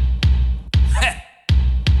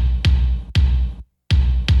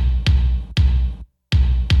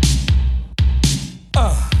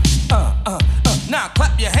 Now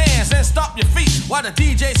clap your hands and stomp your feet while the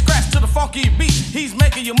DJ scratch to the funky beat. He's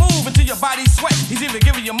making you move until your body sweat. He's even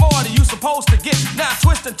giving you more than you supposed to get. Now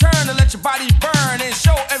twist and turn and let your body burn and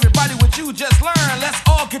show everybody what you just learned. Let's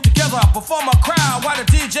all get together, perform a crowd while the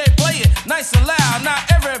DJ play it nice and loud. Now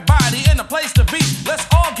everybody in the place to be. Let's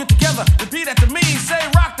all get together. Repeat after me. Say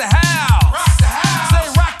rock the house. Rock the house. Say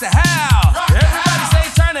rock the house. Rock everybody say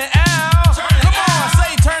turn it out. Turn it Come out. On,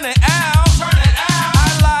 say turn it out. Turn it out. I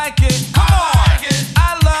like it. Come on.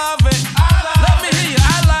 I love it. Let me hear you.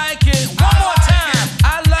 I like it. One more time.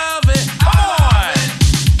 I love it. Come on.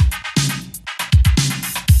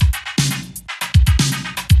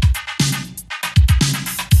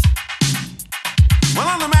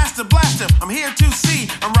 listen, I'm here to see.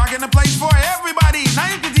 I'm rocking the place for everybody. Now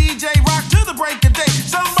you can DJ rock to the break of day.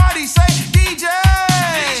 Somebody say DJ.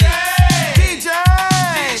 DJ. DJ.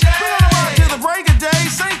 DJ. We're gonna rock to the break of day.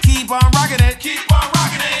 Say keep on rocking it. Keep on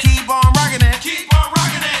rocking it. Keep on rocking it. Keep on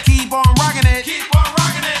rocking it. Keep on rocking it. Keep on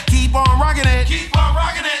rocking it. Keep on rocking it. Keep on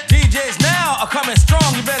rocking it. DJs now are coming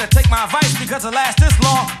strong. You better take my advice because it lasts this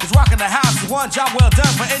long. Cause rocking the house is one job well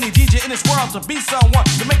done for any DJ in this world to be someone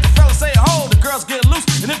to make the fellas say ho, the girls get loose.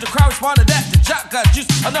 And if the crowd respond to that, the jock got juice.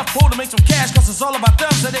 Enough pull to make some cash, cause it's all about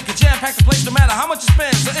them. So they can jam pack the place no matter how much you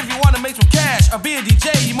spend. So if you wanna make some cash or be a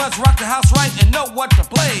DJ, you must rock the house right and know what to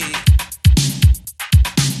play.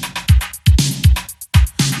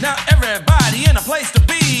 Now everybody in a place to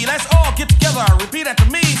be. Let's all get together, repeat after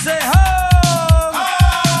me. Say ho, ho.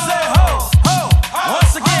 Say ho, ho, ho.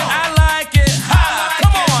 Once again, ho. I like it.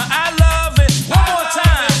 Come on, I love it. One more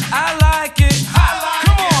time, I like it.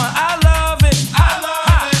 Come on, I love it.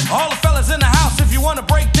 All the fellas in the house, if you wanna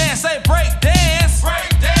break dance, say break dance. Break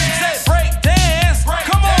dance. Say break dance.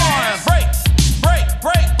 Come on, break, break,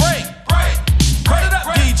 break, break, break. Cut it up,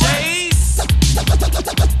 DJs.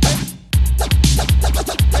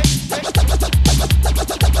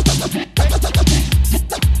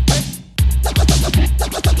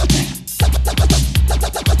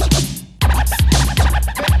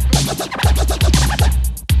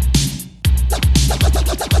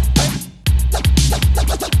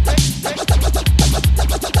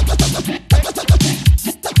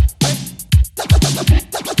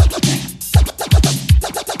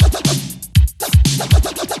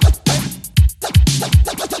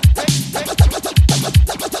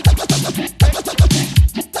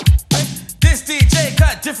 This DJ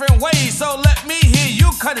cut different ways, so let me hear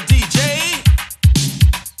you cut it, DJ.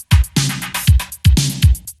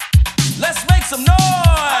 Let's make some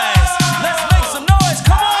noise. Let's make some noise.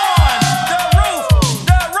 Come on.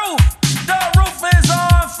 The roof is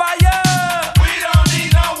on fire. We don't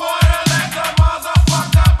need no water. Let the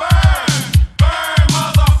motherfucker burn. Burn,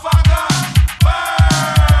 motherfucker. Burn.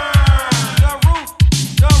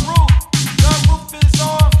 The roof is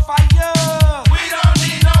on fire. We don't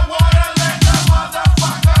need no water. Let the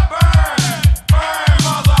motherfucker burn. Burn,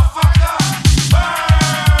 motherfucker. Burn.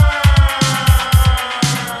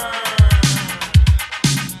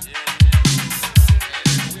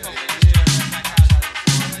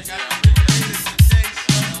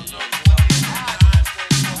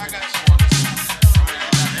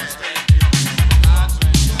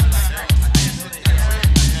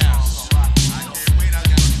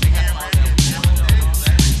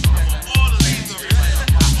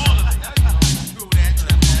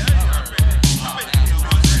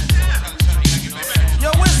 Yo,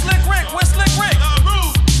 we're Slick Rick. We're Slick Rick.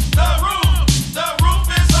 The roof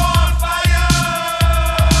is on fire.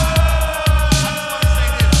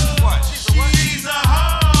 What? She's a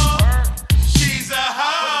hoe. She's a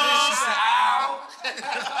hoe.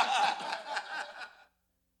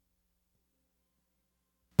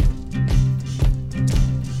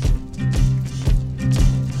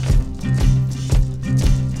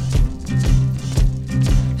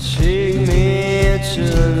 Take me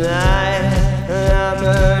tonight, I'm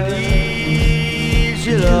an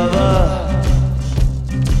easy lover.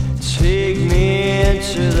 Take me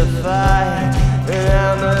into the fight,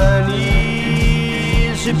 I'm an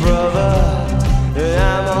easy brother.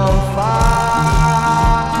 I'm on fire.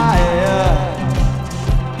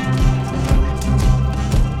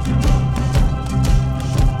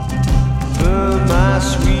 Burn my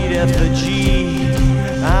sweet effigy,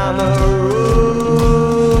 I'm a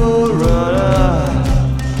road runner.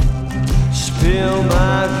 Spill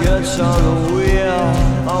my guts on the wheel,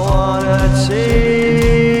 I wanna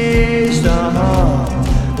taste I'm on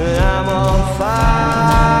fire.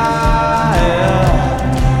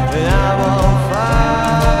 I'm on fire.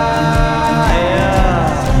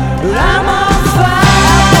 I'm on fire.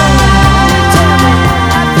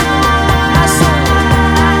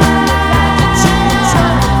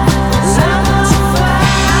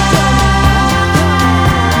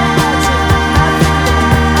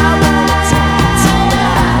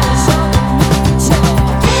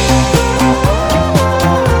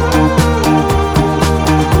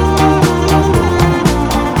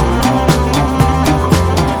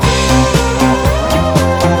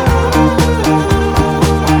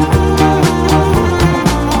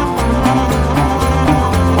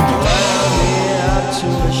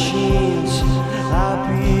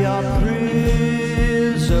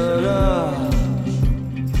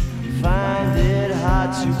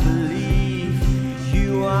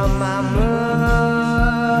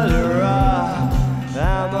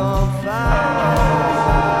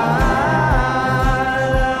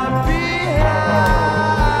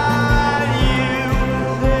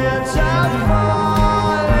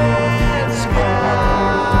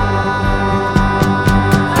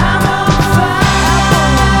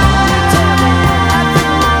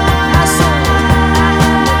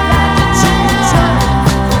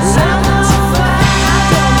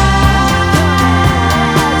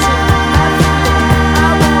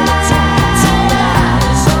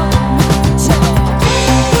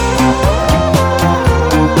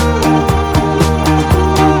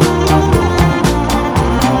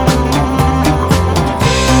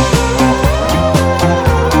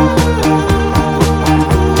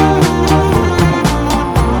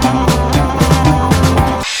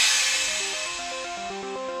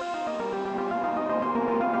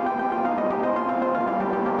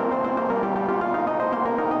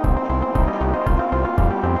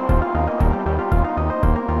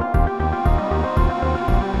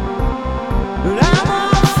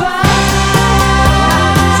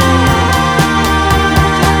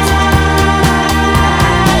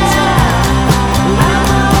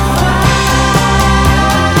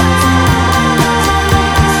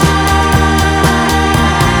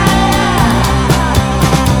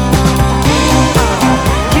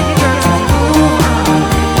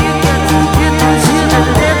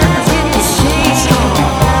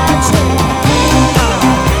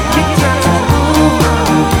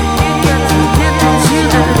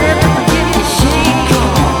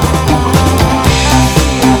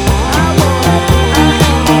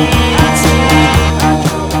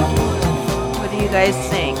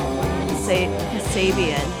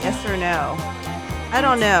 I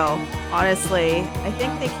don't know, honestly. I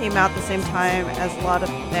think they came out the same time as a lot of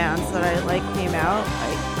bands that I like came out,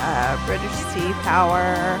 like British Sea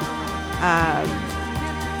Power,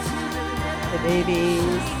 The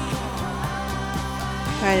Babies.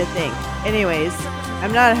 Trying to think. Anyways,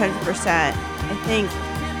 I'm not 100%. I think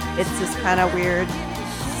it's this kind of weird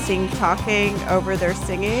talking over their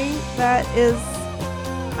singing that is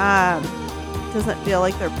doesn't feel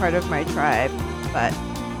like they're part of my tribe, but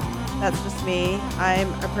that's just me.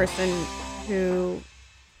 I'm a person who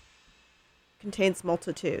contains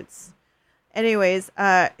multitudes. Anyways,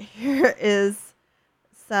 here is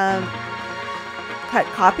some Cut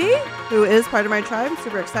Copy, who is part of my tribe.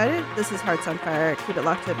 Super excited. This is Hearts on Fire. Keep it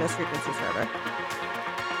locked to Best Frequencies Forever.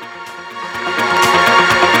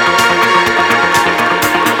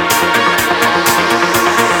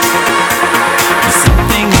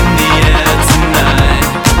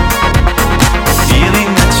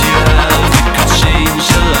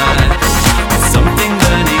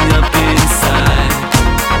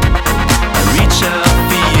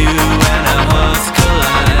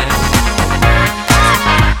 Collide.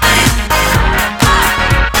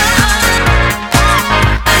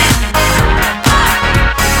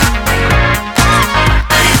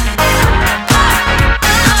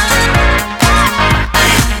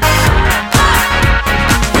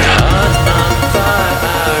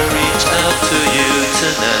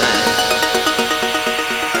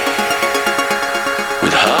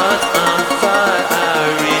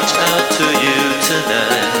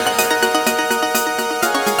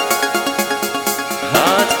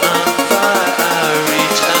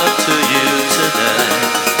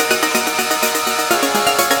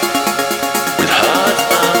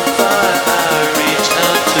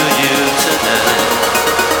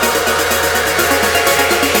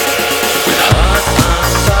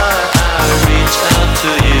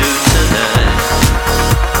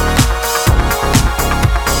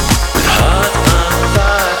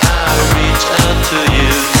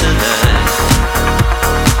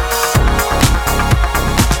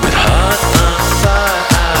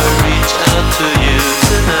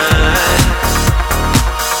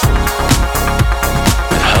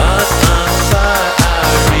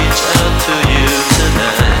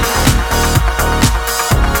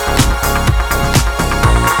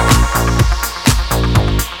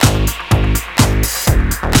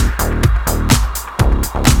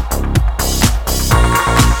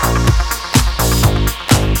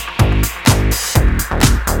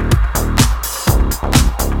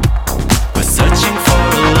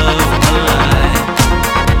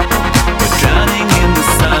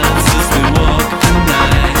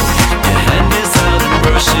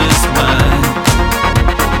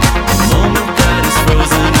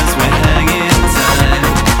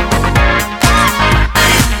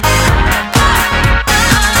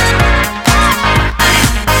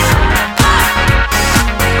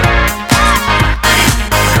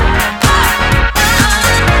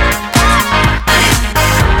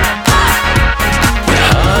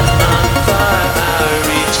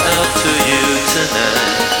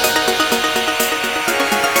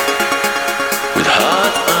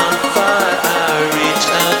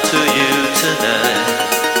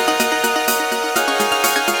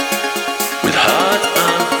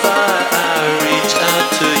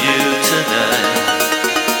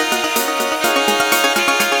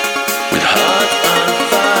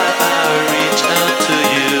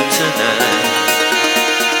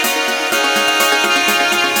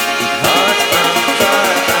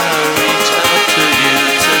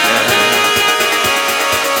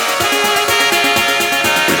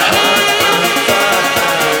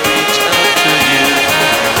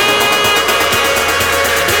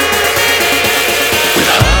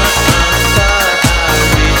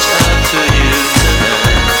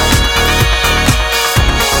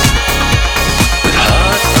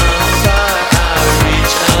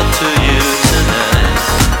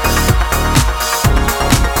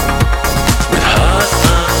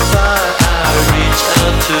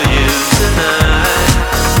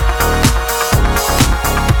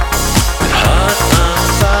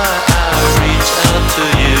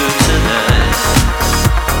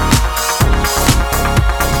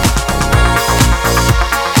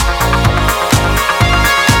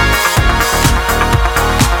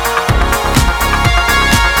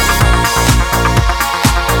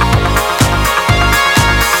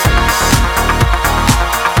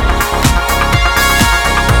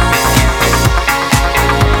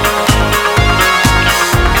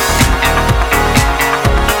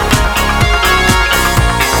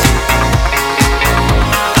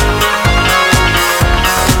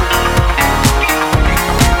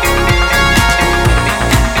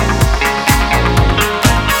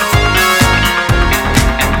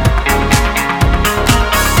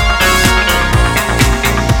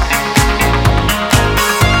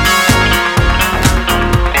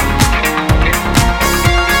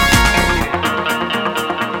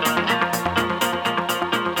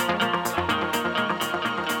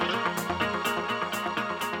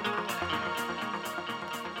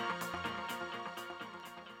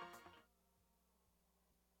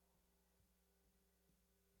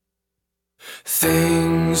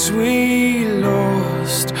 Things we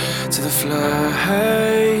lost to the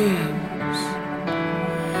flames,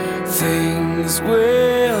 things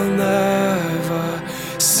we'll never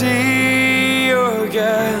see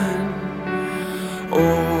again.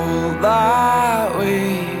 All that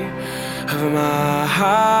we have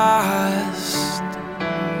amassed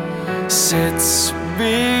sits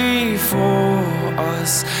before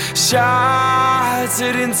us,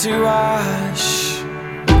 shattered into ash.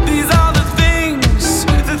 These are the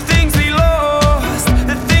things we lost,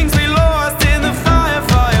 the things we lost in the fire,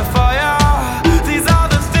 fire, fire. These are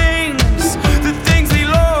the things we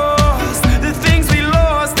lost, the things we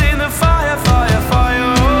lost in the fire, fire,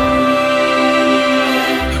 fire.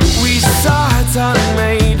 We sat and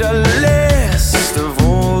made a list of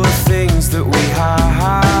all the things that we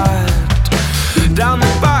had down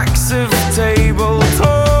the backs of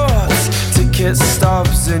tabletops, ticket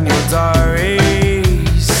stubs in your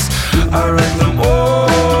diaries. I read them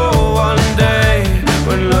all one day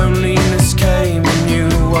when loneliness came and you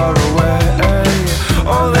were away.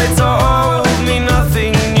 Oh, they told me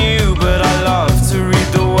nothing new, but I love to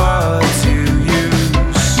read the words you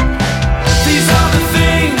use. These are the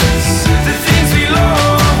things we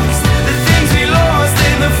lost, the things we lost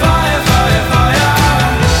in the fire, fire, fire.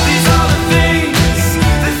 These are the things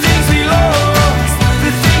we lost,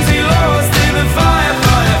 the things we lost in the fire,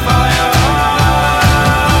 fire, fire.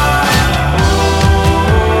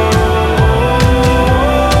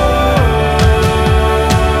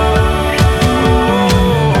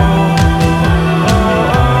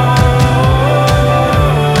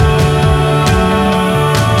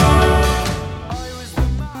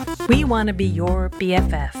 We want to be your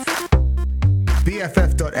BFF.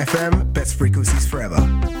 BFF.FM, best frequencies forever.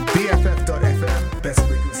 BFF.FM, best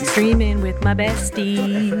frequencies Streaming with my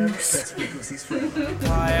besties.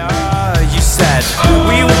 You said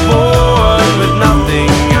we were born with nothing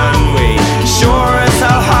and we sure as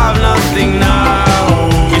hell have nothing now.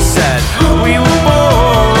 You said we were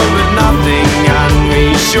born with nothing and we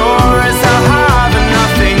sure as hell have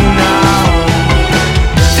nothing now.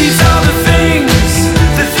 These are the things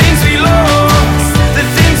we lost, the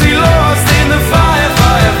things we lost in the fire,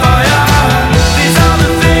 fire, fire. These are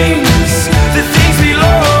the things we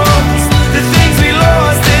lost, the things we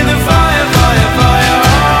lost in the fire, fire, fire.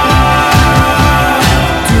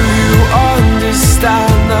 Do you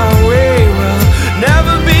understand that we will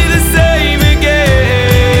never be the same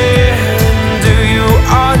again? Do you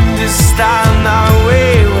understand that we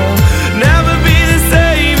will never be the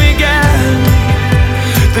same again?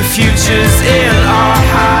 The future's in our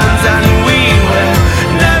hands and we will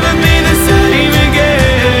never be the same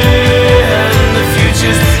again. The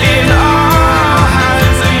future's in our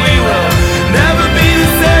hands and we will never be the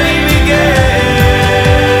same again.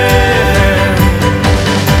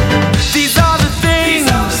 These are the things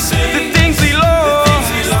we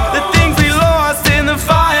lost, the things we lost in the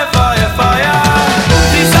fire, fire, fire.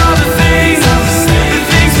 These are the things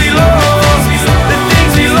we lost, the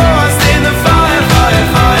things we lost in the fire, fire,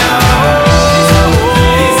 fire.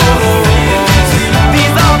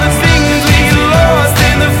 These are the things we lost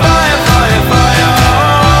in the fire, fire, fire.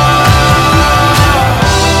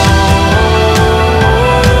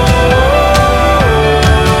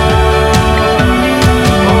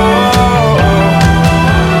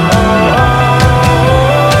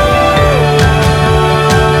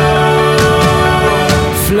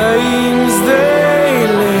 Flames they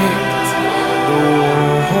licked the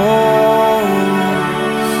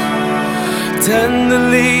walls,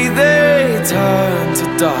 tenderly they turned to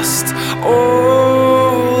dust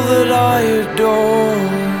all that I adored.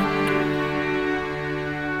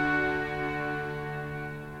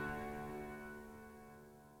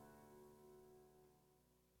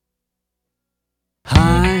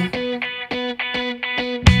 Hi,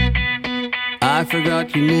 I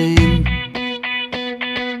forgot your name.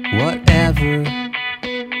 Whatever.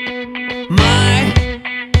 My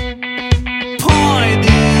point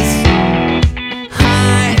is,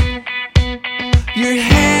 hi, your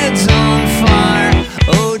head's on fire.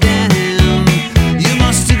 Oh damn, you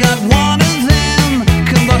must have got one of them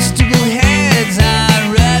combustible heads.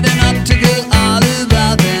 I read an article all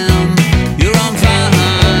about them. You're on fire.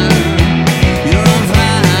 You're on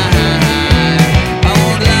fire. I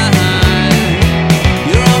won't lie.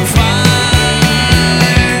 You're on fire.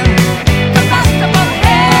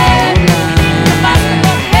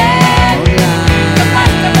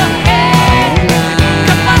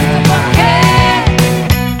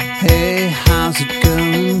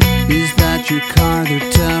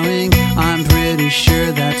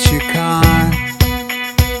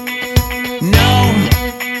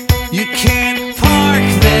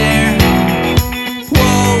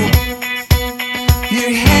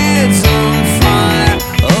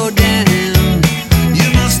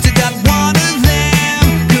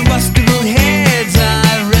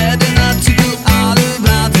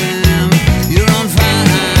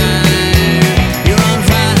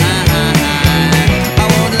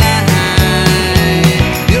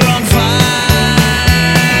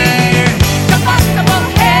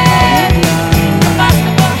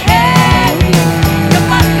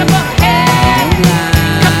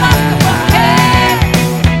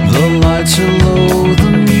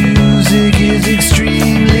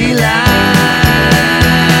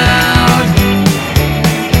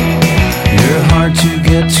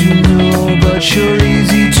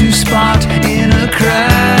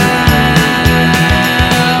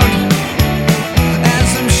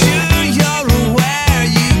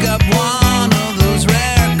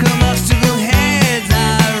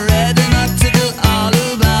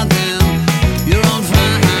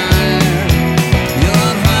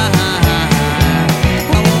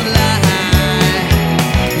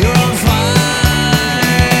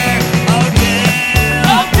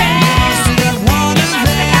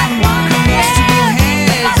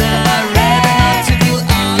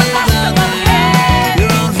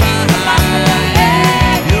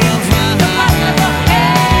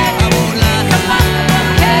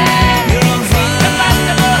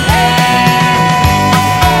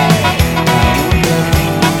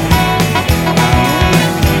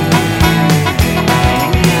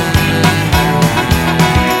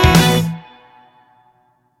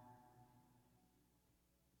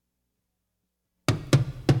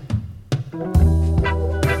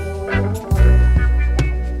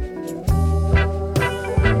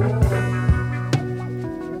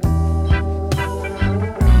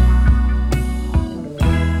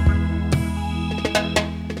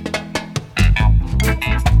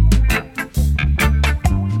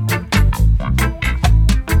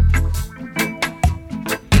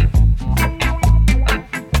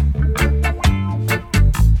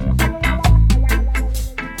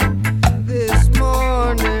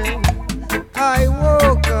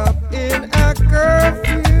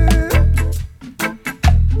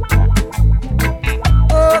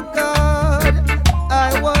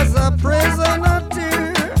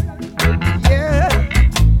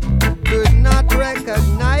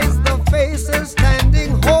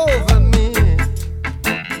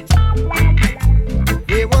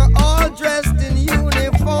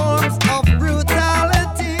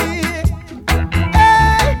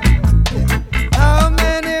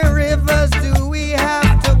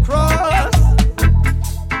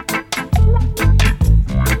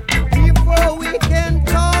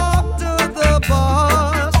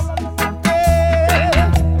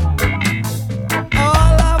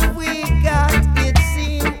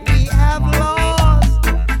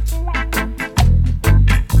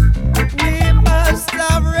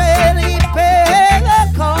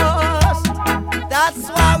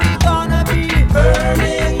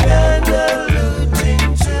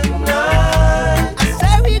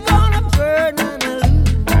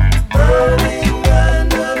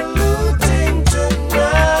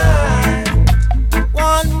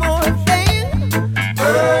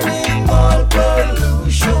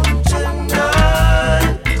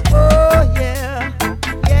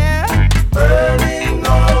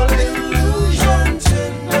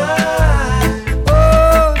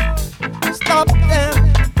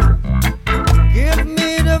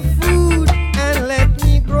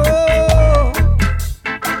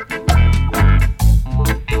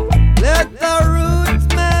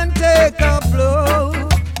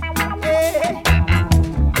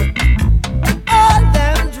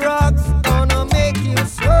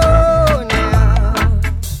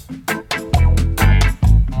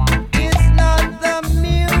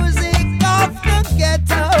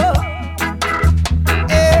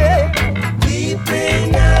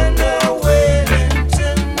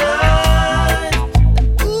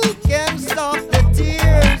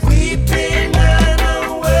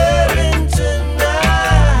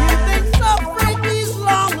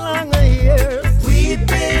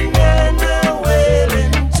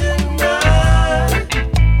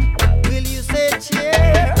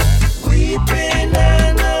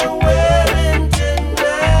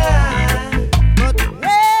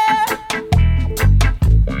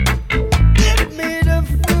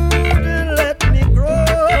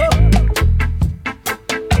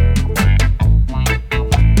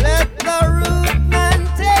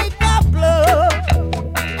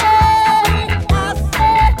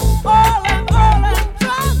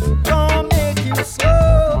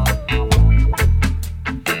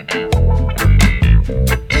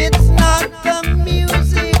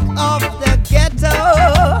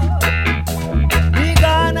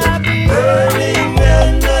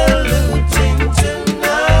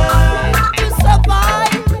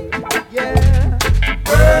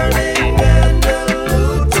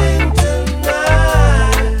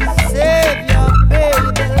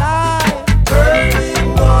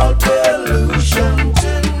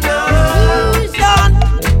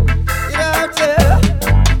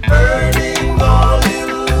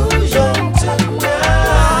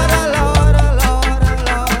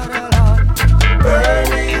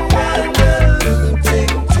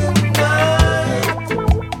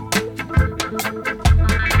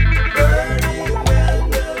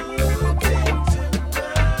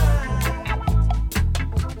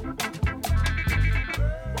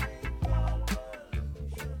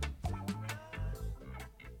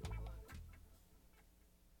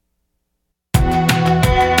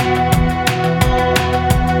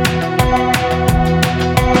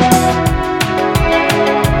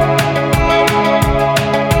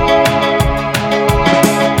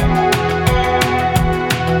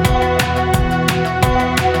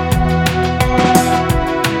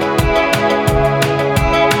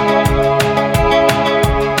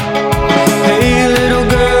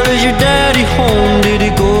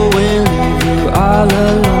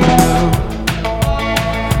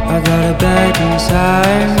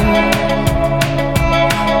 desire.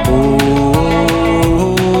 Oh,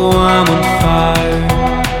 I'm on fire.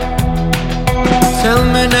 Tell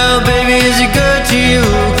me now, baby, is he good to you?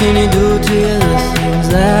 Can he do to you the things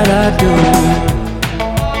that I do?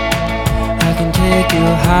 I can take you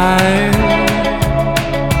higher.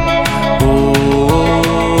 Oh,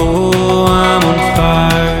 I'm on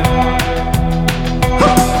fire.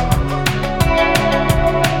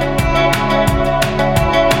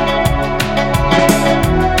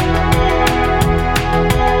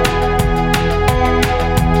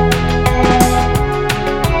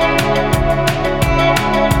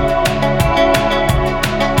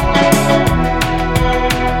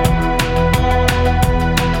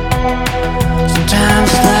 Sometimes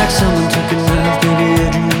it's like someone took a knife to the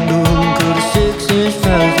edge of the door and cut a 6-inch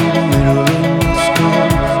file through the middle of my skull.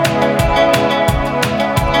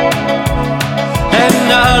 At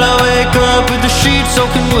night I wake up with the sheets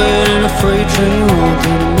soaking wet and a freight train rolling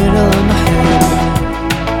through the middle of my head.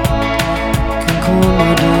 Can cool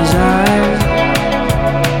my desire.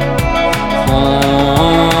 Oh,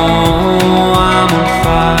 I'm on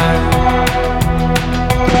fire.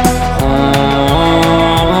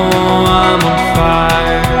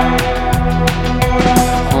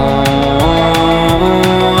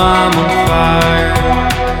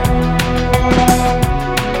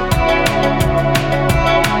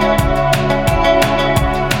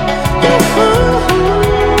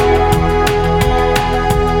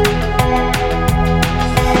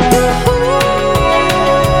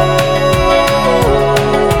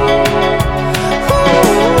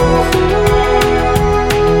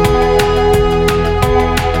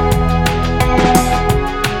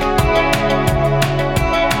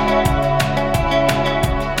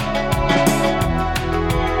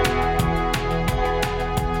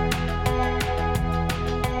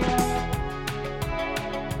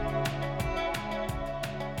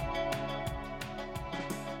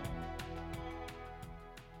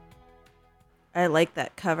 I like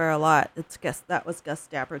that cover a lot. That was Gus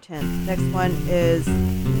Dapperton. Next one is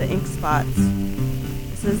The Ink Spots.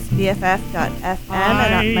 This is BFF.FM,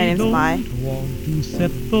 and my name's Mai. I don't want to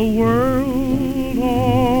set the world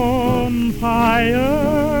on fire.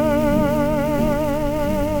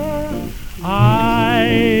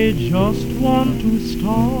 I just want to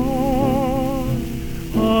start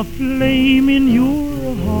a flame in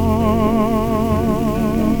your heart.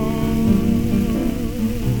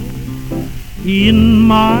 In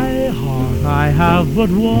my heart I have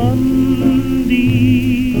but one desire,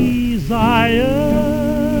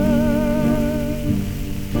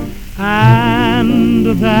 and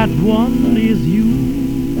that one is you.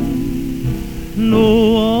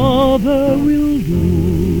 No other will do.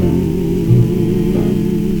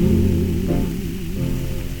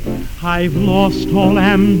 I've lost all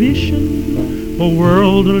ambition for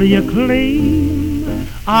worldly acclaim.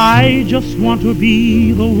 I just want to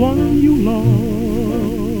be the one you love.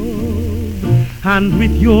 And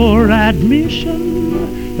with your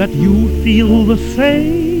admission that you feel the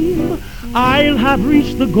same, I'll have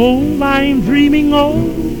reached the goal I'm dreaming of.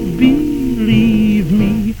 Believe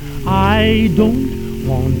me, I don't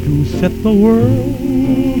want to set the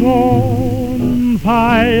world on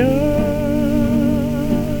fire.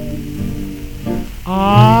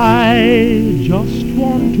 I just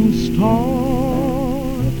want to start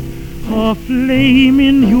a flame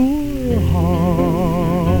in your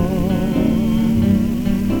heart.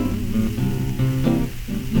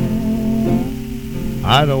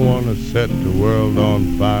 I don't want to set the world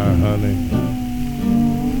on fire, honey.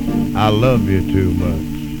 I love you too much.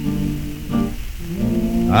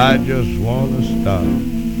 I just want to start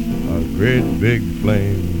a great big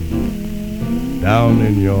flame down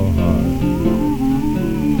in your heart.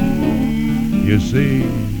 You see,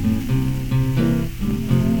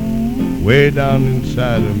 way down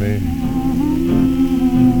inside of me,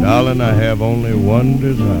 darling, I have only one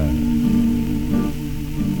desire,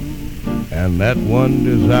 and that one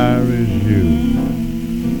desire is you.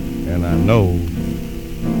 And I know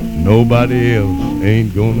nobody else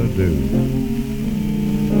ain't gonna do.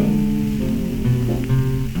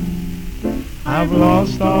 I've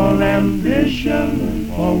lost all ambition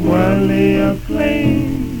for worldly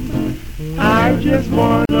acclaim. I just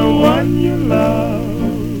want the one you love.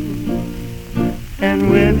 And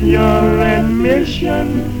with your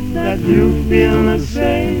admission that you feel the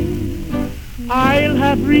same, I'll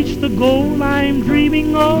have reached the goal I'm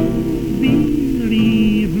dreaming of.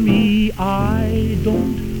 Believe me, I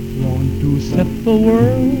don't want to set the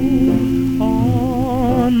world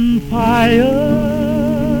on fire.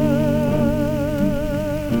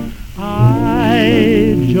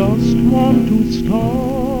 I just want to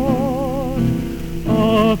start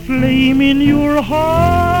the flame in your heart.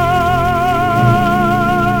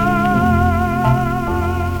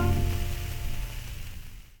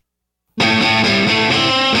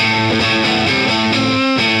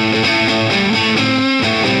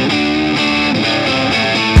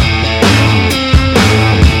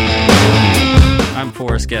 I'm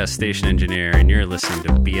Forrest Guest, station engineer, and you're listening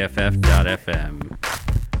to BFF.FM.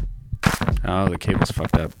 Oh, the cable's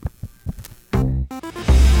fucked up.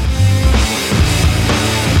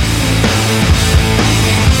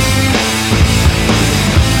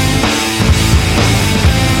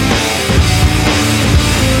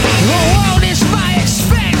 The world is my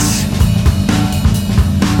expense,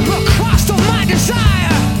 the cost of my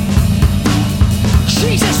desire.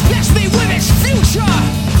 Jesus blessed me with his future,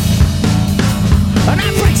 and I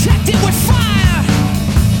protect it with fire.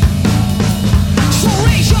 So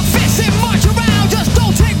raise your fists and march around, just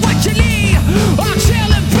don't take what you need. I'll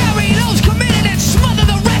kill and bury those committed and smother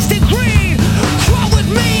the rest in greed. Crawl with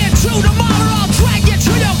me into tomorrow, I'll drag you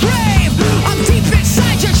to your grave. I'm deep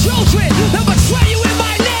inside your children, they'll betray you in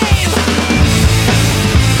my name.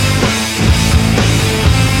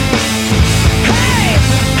 Hey,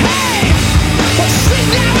 hey, well, sleep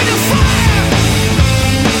now in the fire.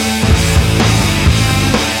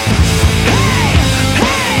 Hey,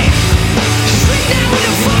 hey, sleep now in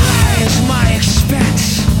the fire. Is my expense,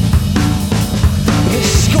 the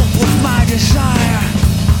scope of my desire.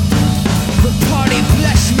 The party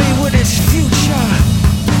blessed me with its future,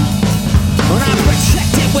 and I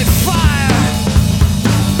protect it with fire.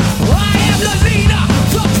 I am the leader,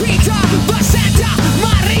 the Peter, the Santa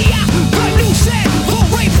Maria, the nuisance, the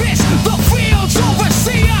rapist, the fields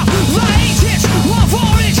overseer, the agents of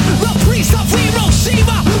orange, the priest of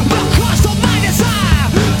Hiroshima, the cost of my desire.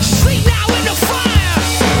 Sleep now in the fire.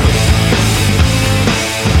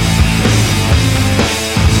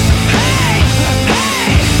 Hey, hey,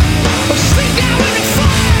 sleep now in the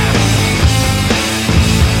fire.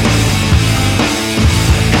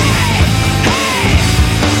 Hey, hey,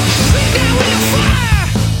 sleep now in the fire.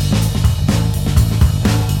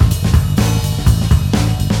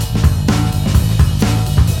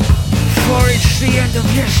 For it's the end of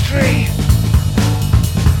history.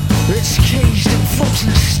 It's caged and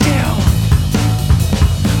frozen still.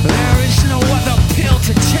 There is no other pill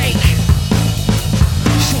to take.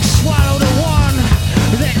 So swallow the one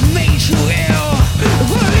that made you ill.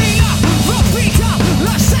 The leader, the Peter,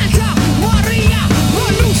 the Santa Maria, the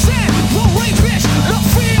nuisance, the rapist, the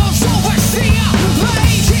fields overseer, the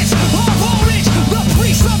agents of orange, the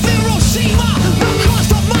priest of Hiroshima, the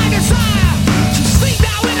cost of my desire. To sleep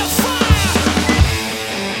now in the fire.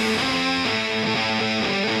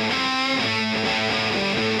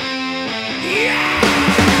 Yeah!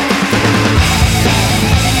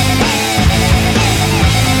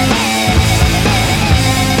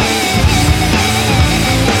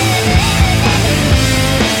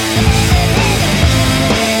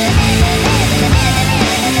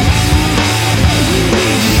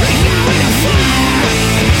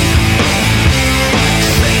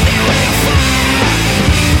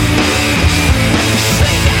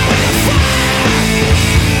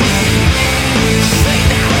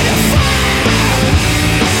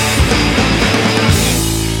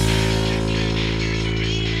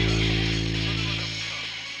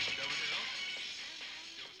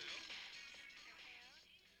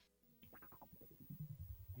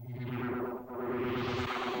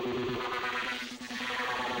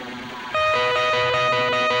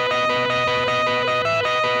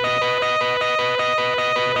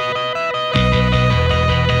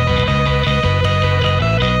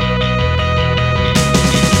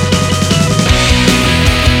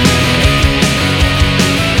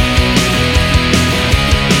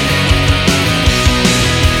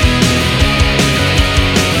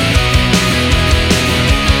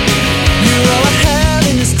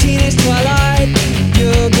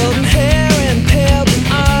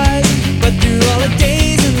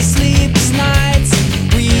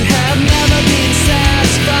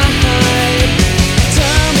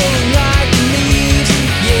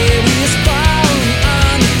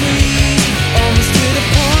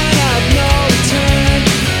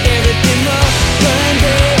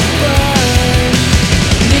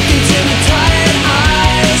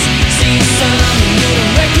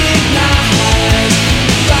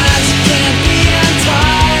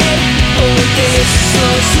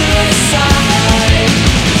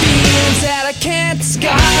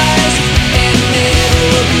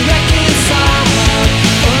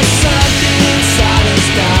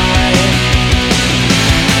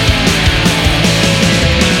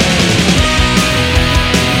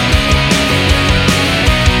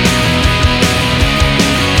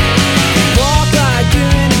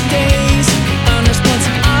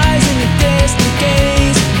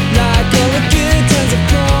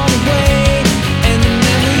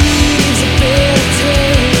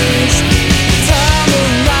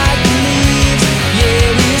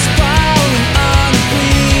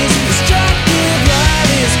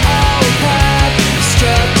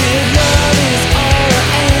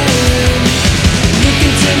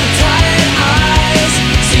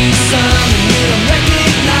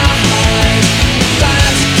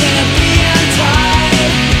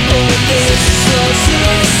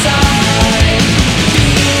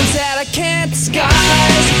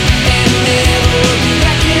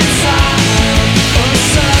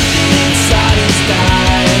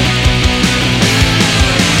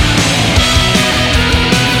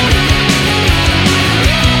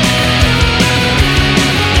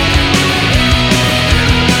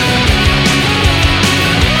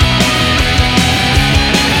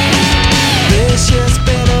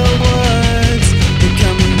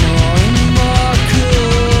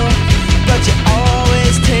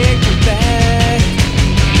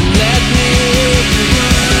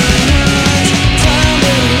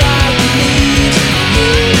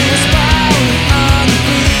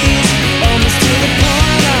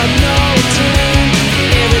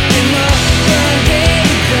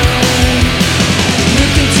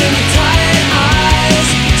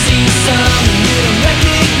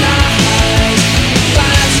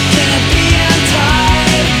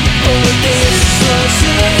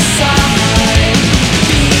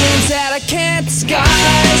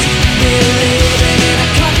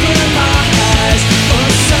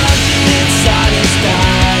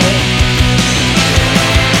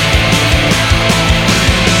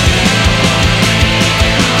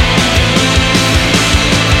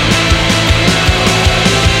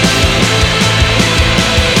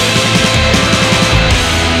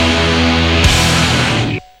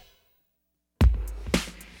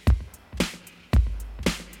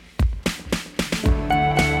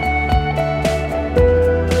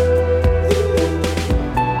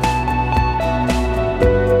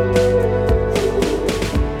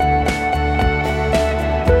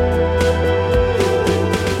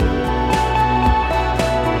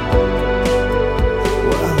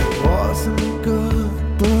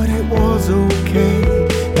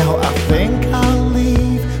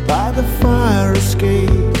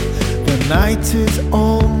 night is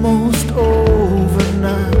almost over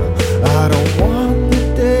now. I don't want the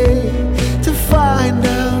day to find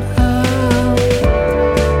out how.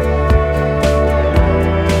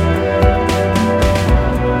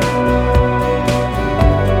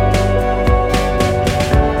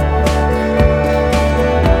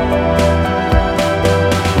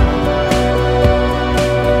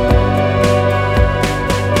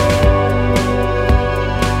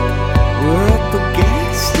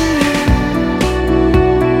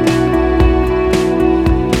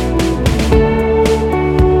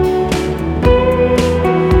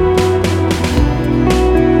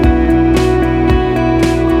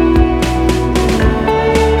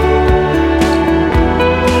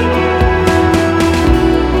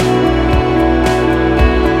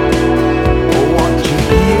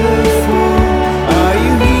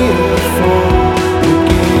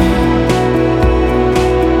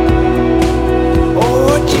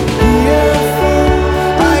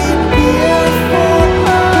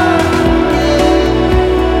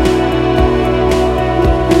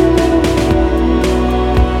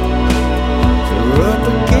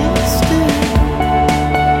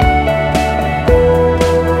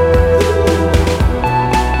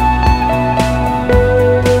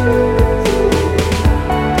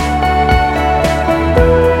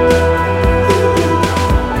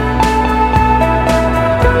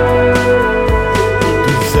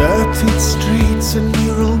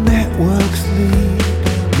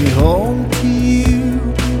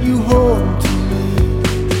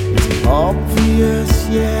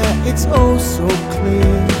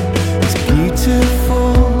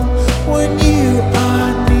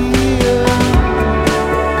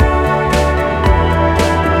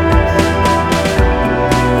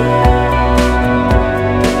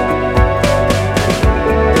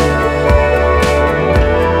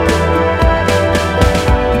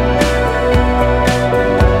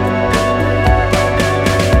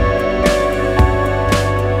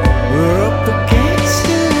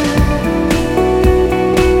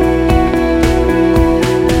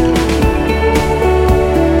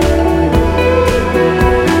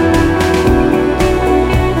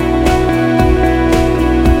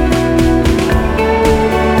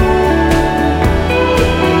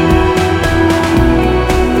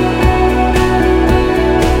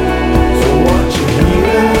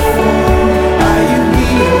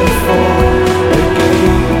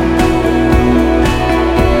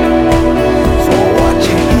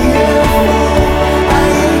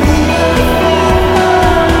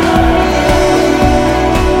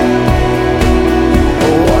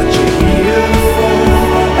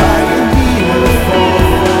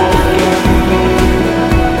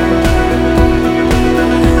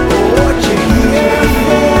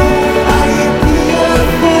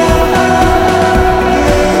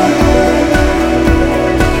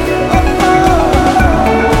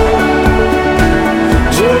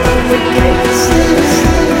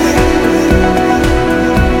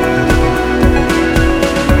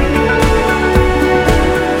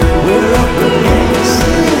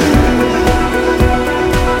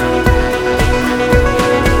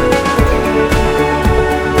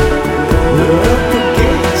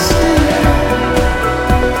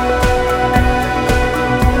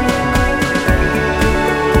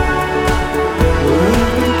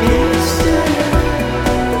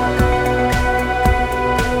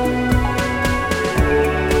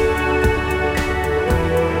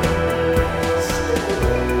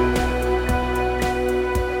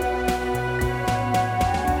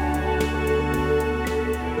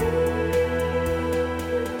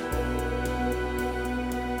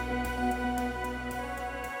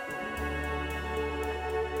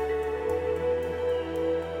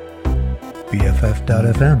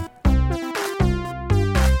 BFF.FM.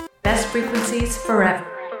 Best frequencies forever.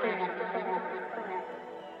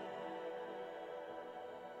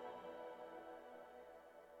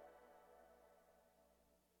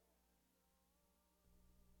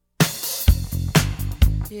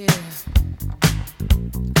 Yeah.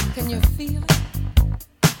 Can you feel it?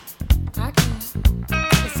 I can.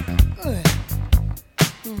 It's good.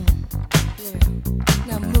 Yeah.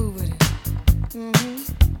 Now move with it.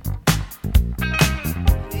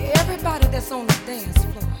 Everybody that's on the dance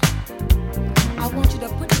floor, I want you to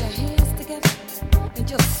put your hands together and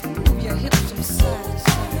just move your hips from side to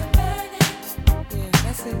side. Yeah,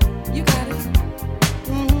 that's it. You got it.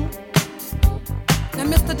 Now,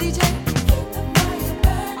 Mr. DJ,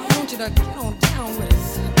 I want you to get on down with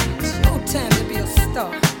us. It's your time to be a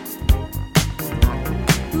star.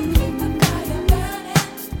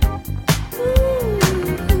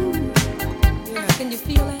 Yeah, can you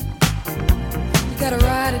feel it? You gotta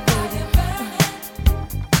ride it, baby.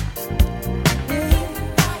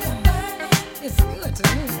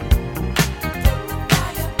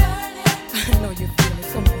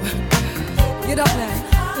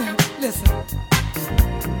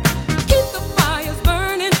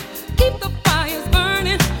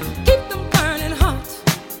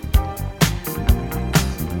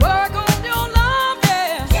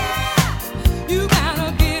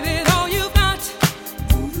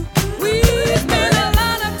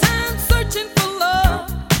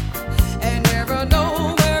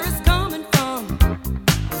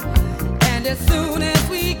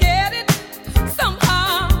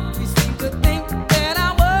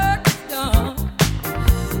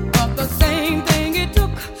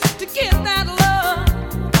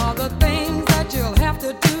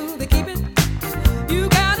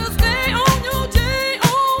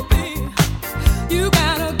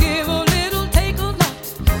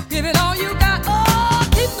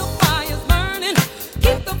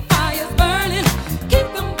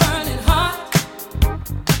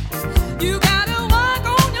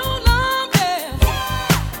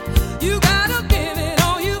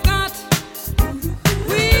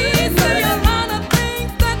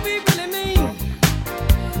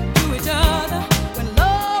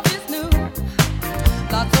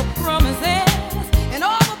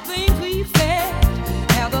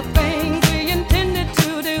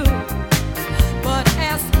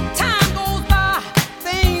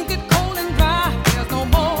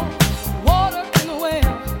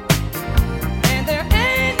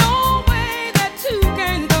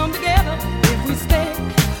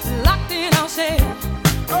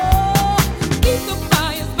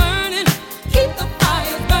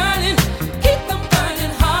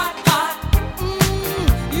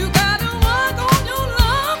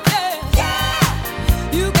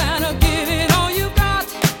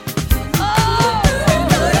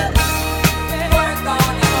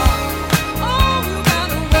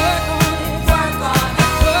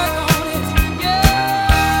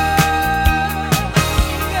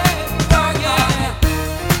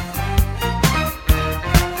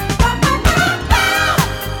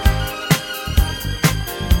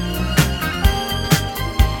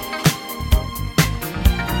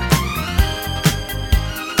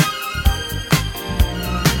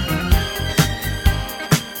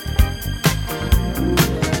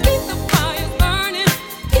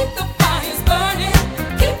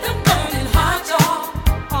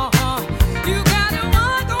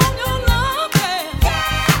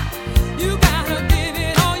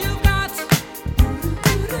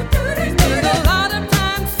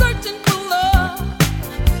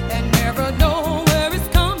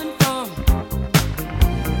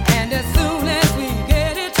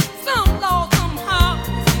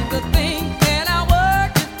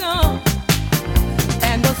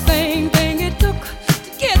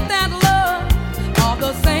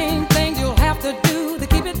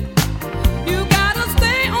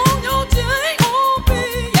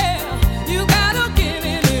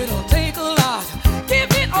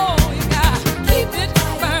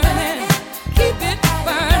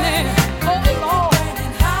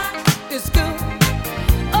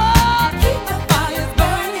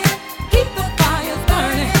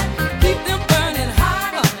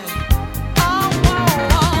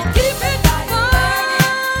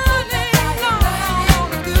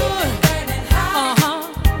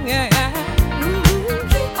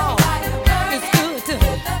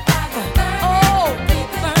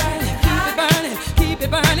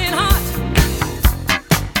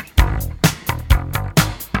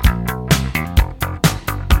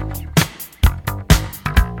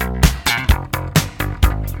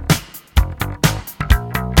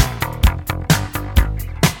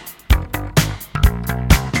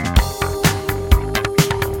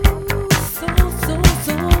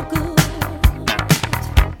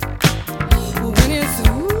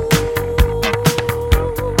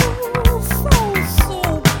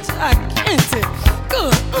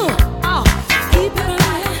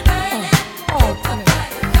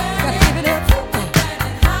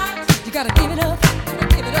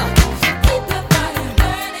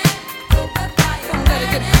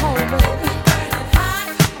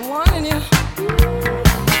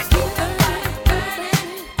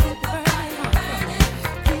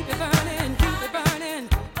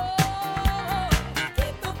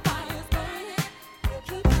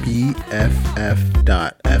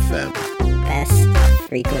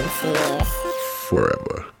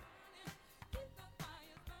 forever.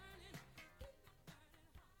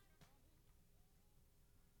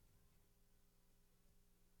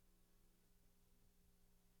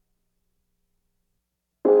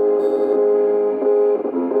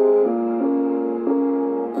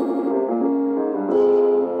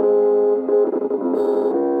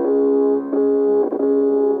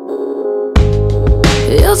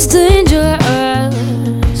 It's dangerous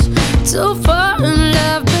to fall in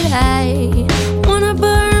love, but I wanna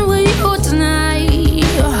burn with you tonight.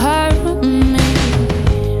 You hurt me.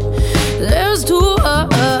 There's two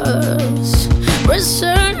of us,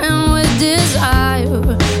 returning with desire.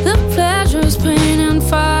 The pleasure's pain and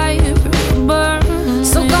fire burn.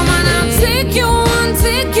 So come on, I'll take you on,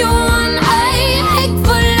 take you on. I ache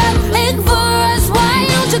for love, ache for us. Why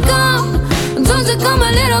don't you come? Don't you come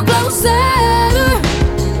a little closer?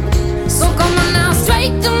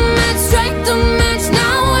 Strike the match,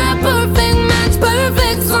 now we're perfect match,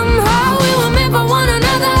 perfect somehow. We were made for one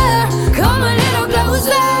another. Come a little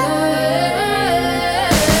closer.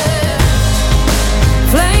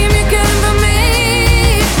 Flame you came for me,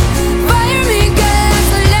 fire me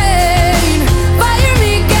gasoline, fire me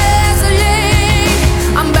gasoline.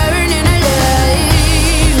 I'm burning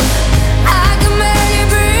alive. I can barely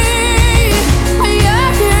breathe when you're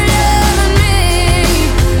here loving me.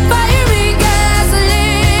 Fire me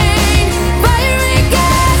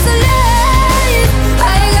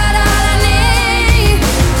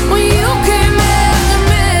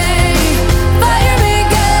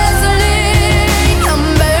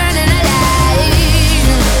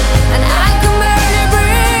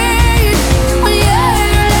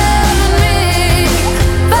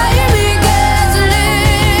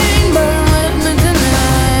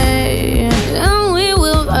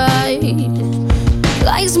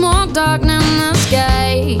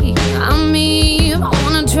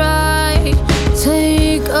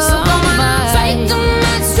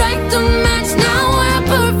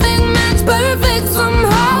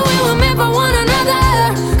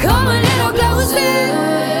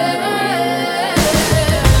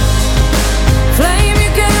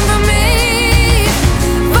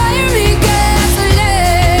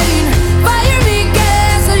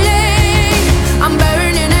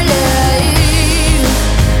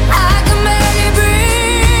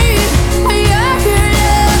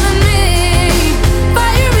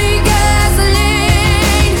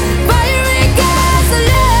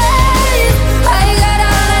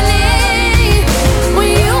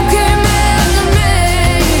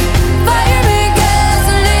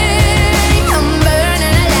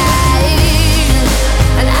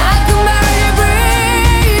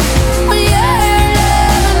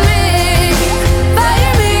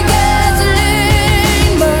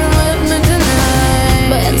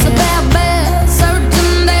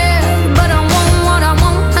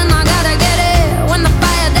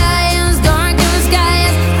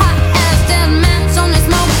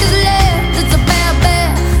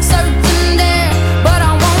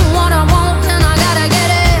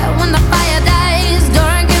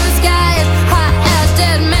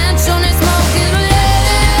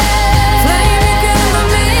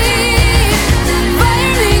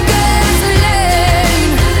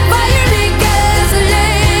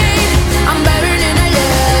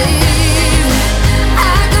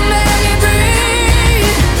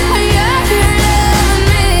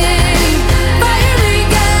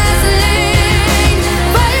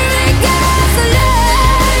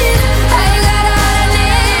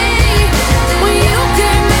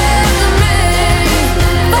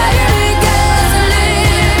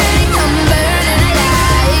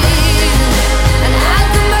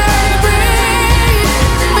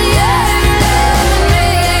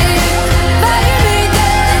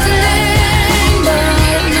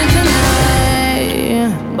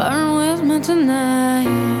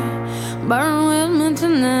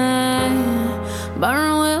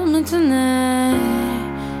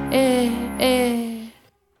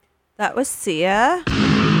That was Sia.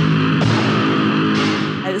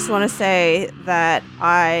 I just want to say that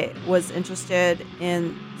I was interested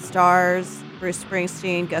in Stars, Bruce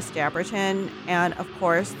Springsteen, Gus Dapperton, and of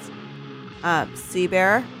course, Sea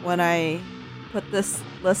Bear when I put this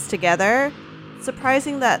list together.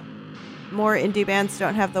 Surprising that more indie bands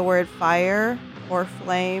don't have the word fire or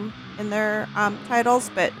flame in their titles,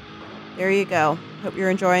 but there you go. Hope you're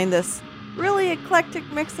enjoying this really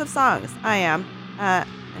eclectic mix of songs. I am.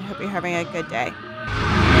 I hope you're having a good day.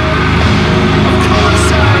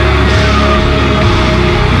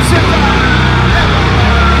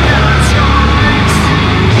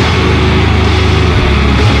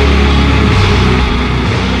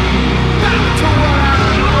 Back to what I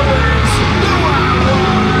always knew I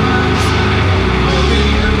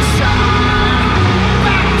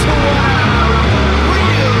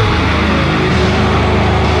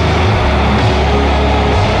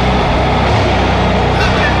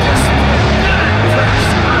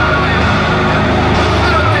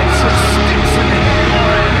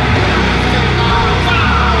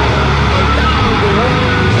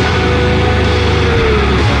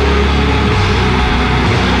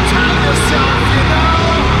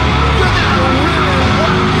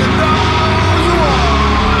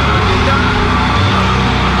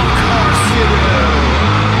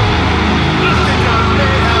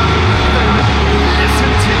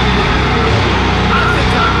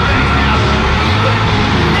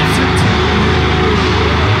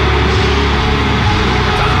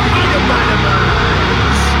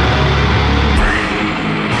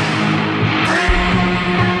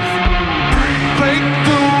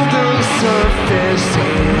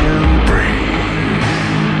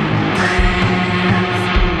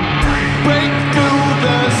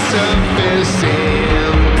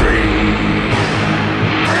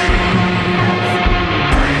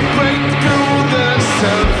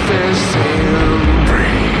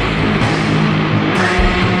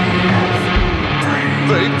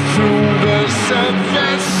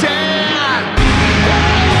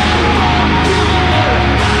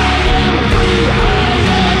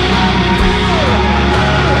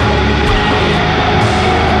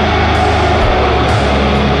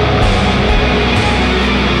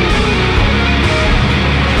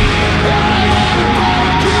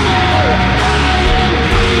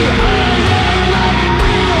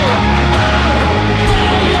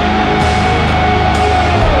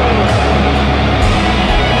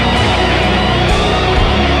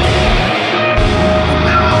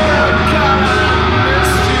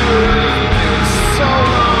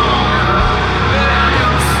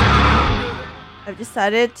I've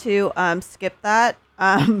decided to skip that.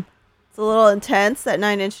 It's a little intense, that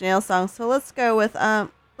Nine Inch Nails song. So let's go with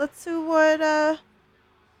let's see what the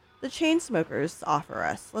Chainsmokers offer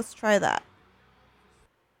us. Let's try that.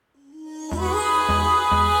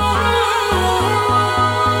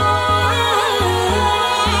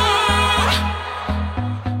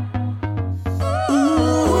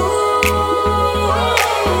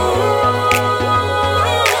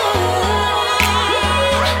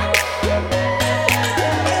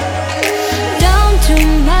 Down to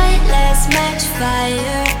my last match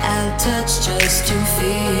fire, I'll touch just to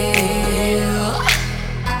feel.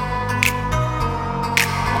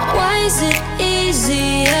 Why is it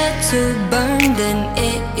easier to burn than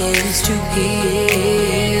it is to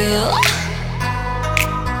heal?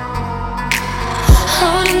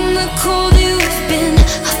 Out in the cold you've been,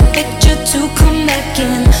 I begged you to come back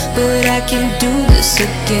in, but I can't do this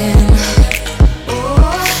again.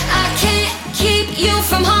 I can't keep you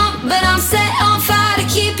from home, but I'm set on fire to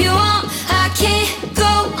keep you warm. I can't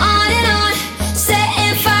go on and on,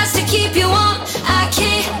 setting fires to keep you warm. I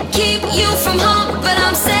can't keep you from home, but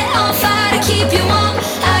I'm set on fire to keep you warm.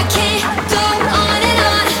 I can't go on and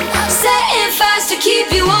on, setting fires to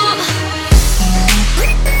keep you warm.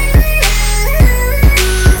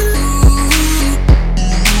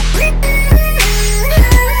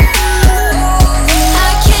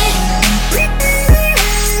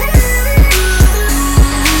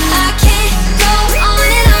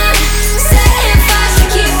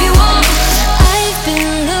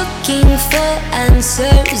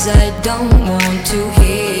 Answers I don't want to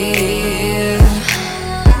hear.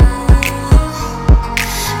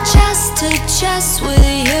 Chest to chest with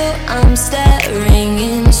you, I'm staring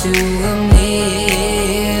into a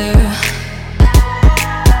mirror.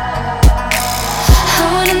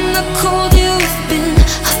 Out in the cold you've been,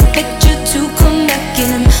 I begged you to come back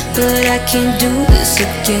in, but I can't do this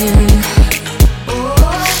again.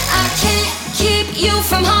 I can't keep you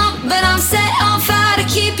from home, but I'm set on fire to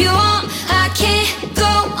keep you warm. I can't go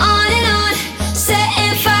on and on,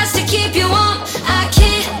 setting fires to keep you warm. I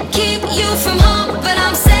can't keep you from home, but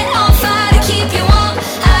I'm set on fire to keep you warm.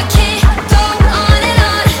 I can't go on and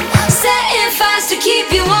on, setting fires to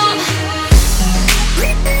keep you warm.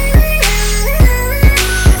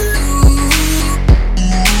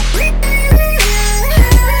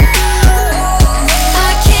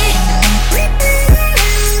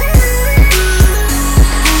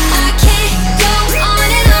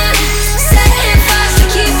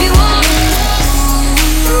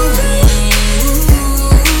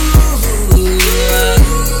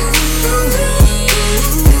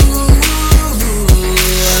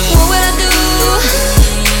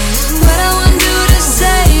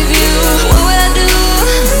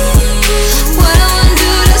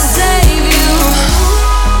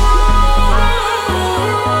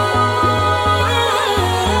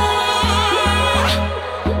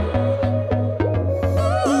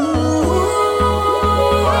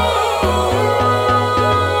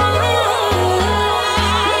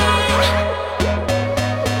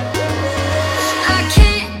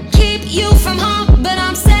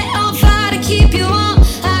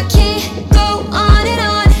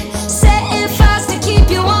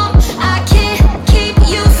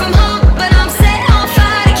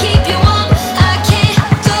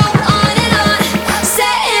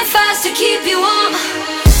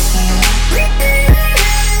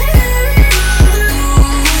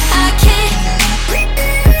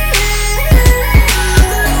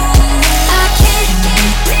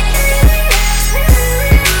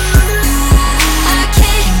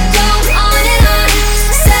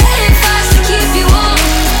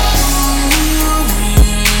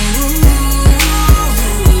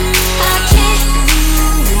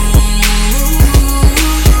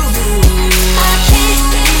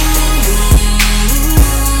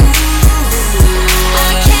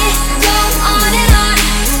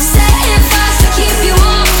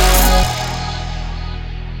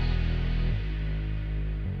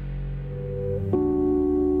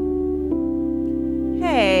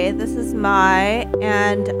 This is Mai,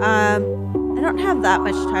 and I don't have that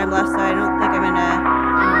much time left, so I don't think I'm gonna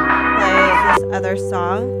play this other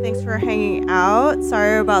song. Thanks for hanging out.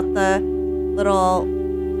 Sorry about the little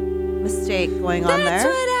mistake going on there.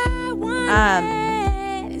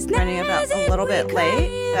 Running about a little bit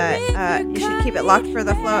late, but you should keep it locked for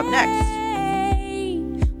the flow up next.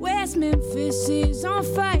 West Memphis is on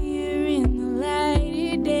fire in the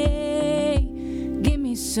light of day. Give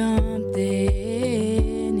me something,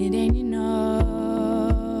 it ain't enough.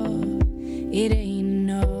 It ain't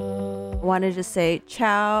enough. I wanted to say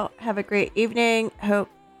ciao. Have a great evening. Hope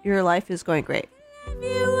your life is going great.